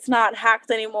secured. It's not hacked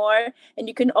anymore. And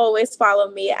you can always follow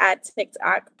me at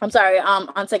TikTok. On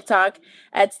TikTok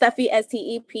at Steffi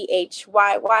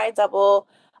STEPHYY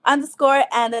 _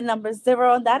 and the number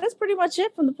 0. And that is pretty much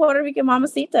it from the Puerto Rican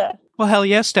Mamacita. Well, hell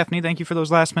yes, Stephanie. Thank you for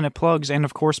those last minute plugs. And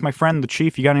of course, my friend, the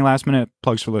Chief, you got any last minute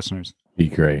plugs for listeners? Be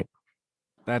great.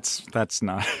 That's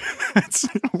not.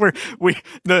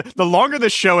 The longer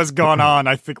the show has gone on,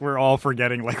 I think we're all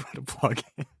forgetting like what to plug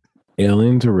in.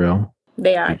 Aliens are real.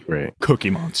 They are. Be great.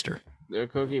 Cookie Monster. They're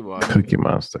Cookie Monster. Cookie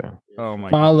Monster. Oh my.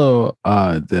 Follow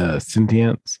the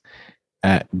Sentience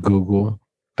at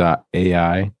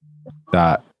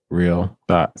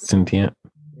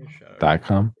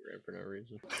google.ai.real.sentient.com.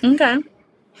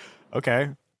 Okay.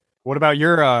 What about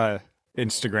your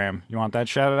Instagram? You want that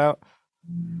shouted out?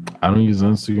 I don't use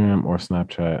Instagram or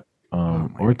Snapchat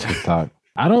or TikTok.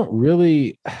 I don't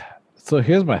really. So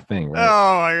here's my thing, right?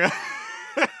 Oh my god.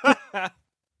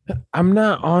 I'm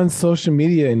not on social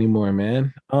media anymore,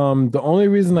 man. The only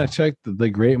reason I checked the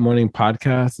Great Morning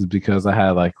podcast is because I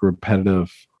had like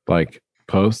repetitive like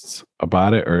posts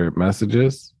about it or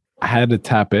messages. I had to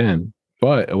tap in,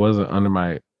 but it wasn't under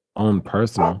my own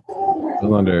personal. It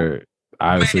was under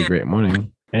obviously Great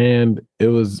Morning. And it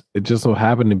just so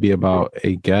happened to be about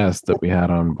a guest that we had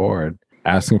on board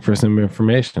asking for some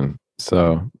information.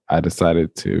 So I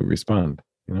decided to respond,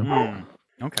 you know?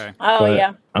 Okay. Oh, but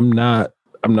yeah. I'm not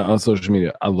on social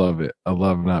media. I love it. I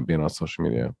love not being on social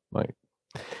media. Like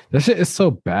that shit is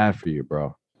so bad for you,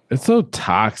 bro. It's so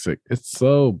toxic. It's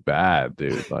so bad,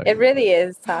 dude. Like It really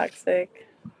is toxic.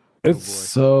 it's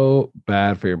so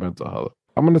bad for your mental health.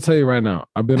 I'm gonna tell you right now.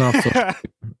 I've been off social media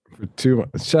for 2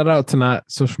 months. Shout out to not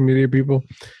social media people.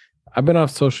 I've been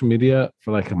off social media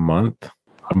for like a month.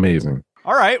 Amazing.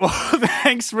 All right. Well,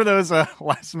 thanks for those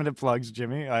last minute plugs,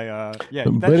 Jimmy. But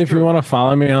if you want to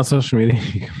follow me on social media,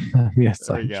 you can follow me.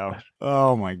 there you go.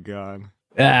 Oh my god.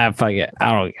 Fuck it.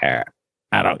 I don't care.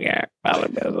 I'm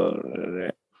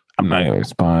not gonna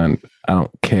respond. I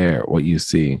don't care what you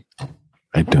see.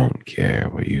 I don't care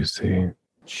what you see.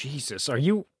 Jesus, are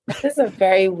you? This is a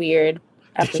very weird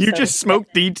episode. You just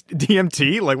smoked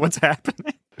DMT? Like, what's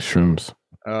happening? Shrooms.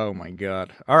 Oh my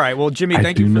god. All right. Well, Jimmy, I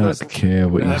thank do you for not those. care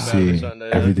what you Not bad for see. Sunday,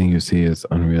 yeah. Everything you see is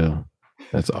unreal.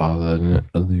 That's all an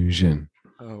illusion.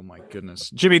 Oh my goodness.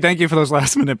 Jimmy, thank you for those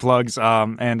last minute plugs.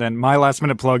 And then my last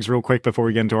minute plugs real quick before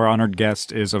we get into our honored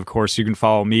guest is, of course, you can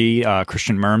follow me,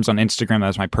 Christian Merms on Instagram.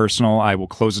 That's my personal. I will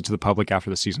close it to the public after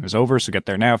the season is over. So get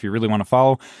there now if you really want to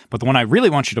follow. But the one I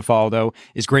really want you to follow, though,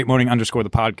 is Great Morning _ the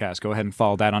podcast. Go ahead and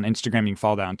follow that on Instagram. You can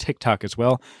follow that on TikTok as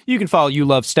well. You can follow You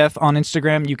Love Steph on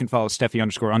Instagram. You can follow Steffi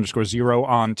 _ 0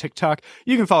 on TikTok.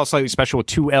 You can follow Slightly Special with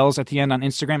 2 L's at the end on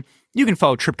Instagram. You can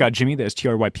follow Trip God Jimmy. That's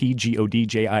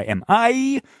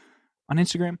TrypGodJimi on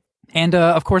Instagram. And,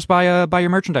 of course, buy your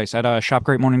merchandise at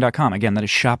shopgreatmorning.com. Again, that is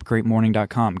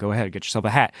shopgreatmorning.com. Go ahead, get yourself a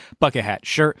hat, bucket hat,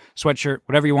 shirt, sweatshirt,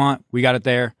 whatever you want. We got it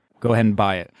there. Go ahead and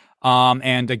buy it.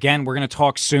 And again, we're going to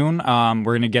talk soon.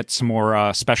 We're going to get some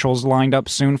more specials lined up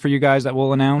soon for you guys that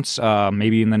we'll announce.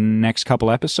 Maybe in the next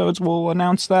couple episodes, we'll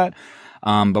announce that.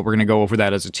 But we're going to go over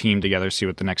that as a team together, see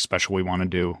what the next special we want to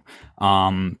do.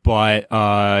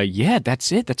 Yeah,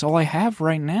 that's it. That's all I have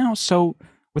right now. So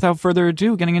without further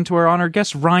ado, getting into our honored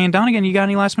guest, Ryan Donegan, you got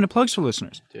any last minute plugs for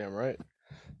listeners? Damn right.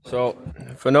 So,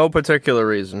 for no particular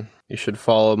reason, you should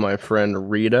follow my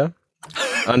friend Rita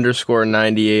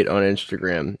 _98 on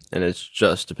Instagram, and it's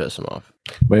just to piss him off.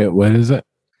 Wait, what is it?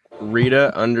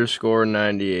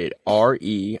 Rita_98.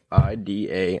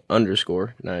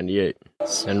 REIDA_98.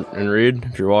 And Reed,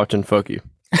 if you're watching, fuck you.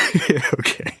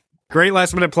 Okay. Great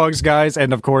last minute plugs, guys.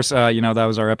 And of course, that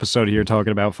was our episode here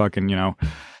talking about fucking,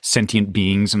 sentient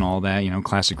beings and all that,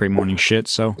 classic Great Morning shit.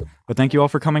 So, but thank you all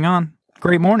for coming on.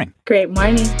 Great morning. Great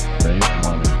morning. Great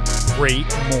morning. Great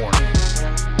morning.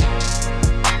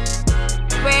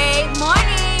 Great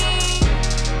morning.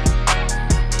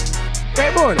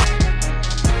 Great morning.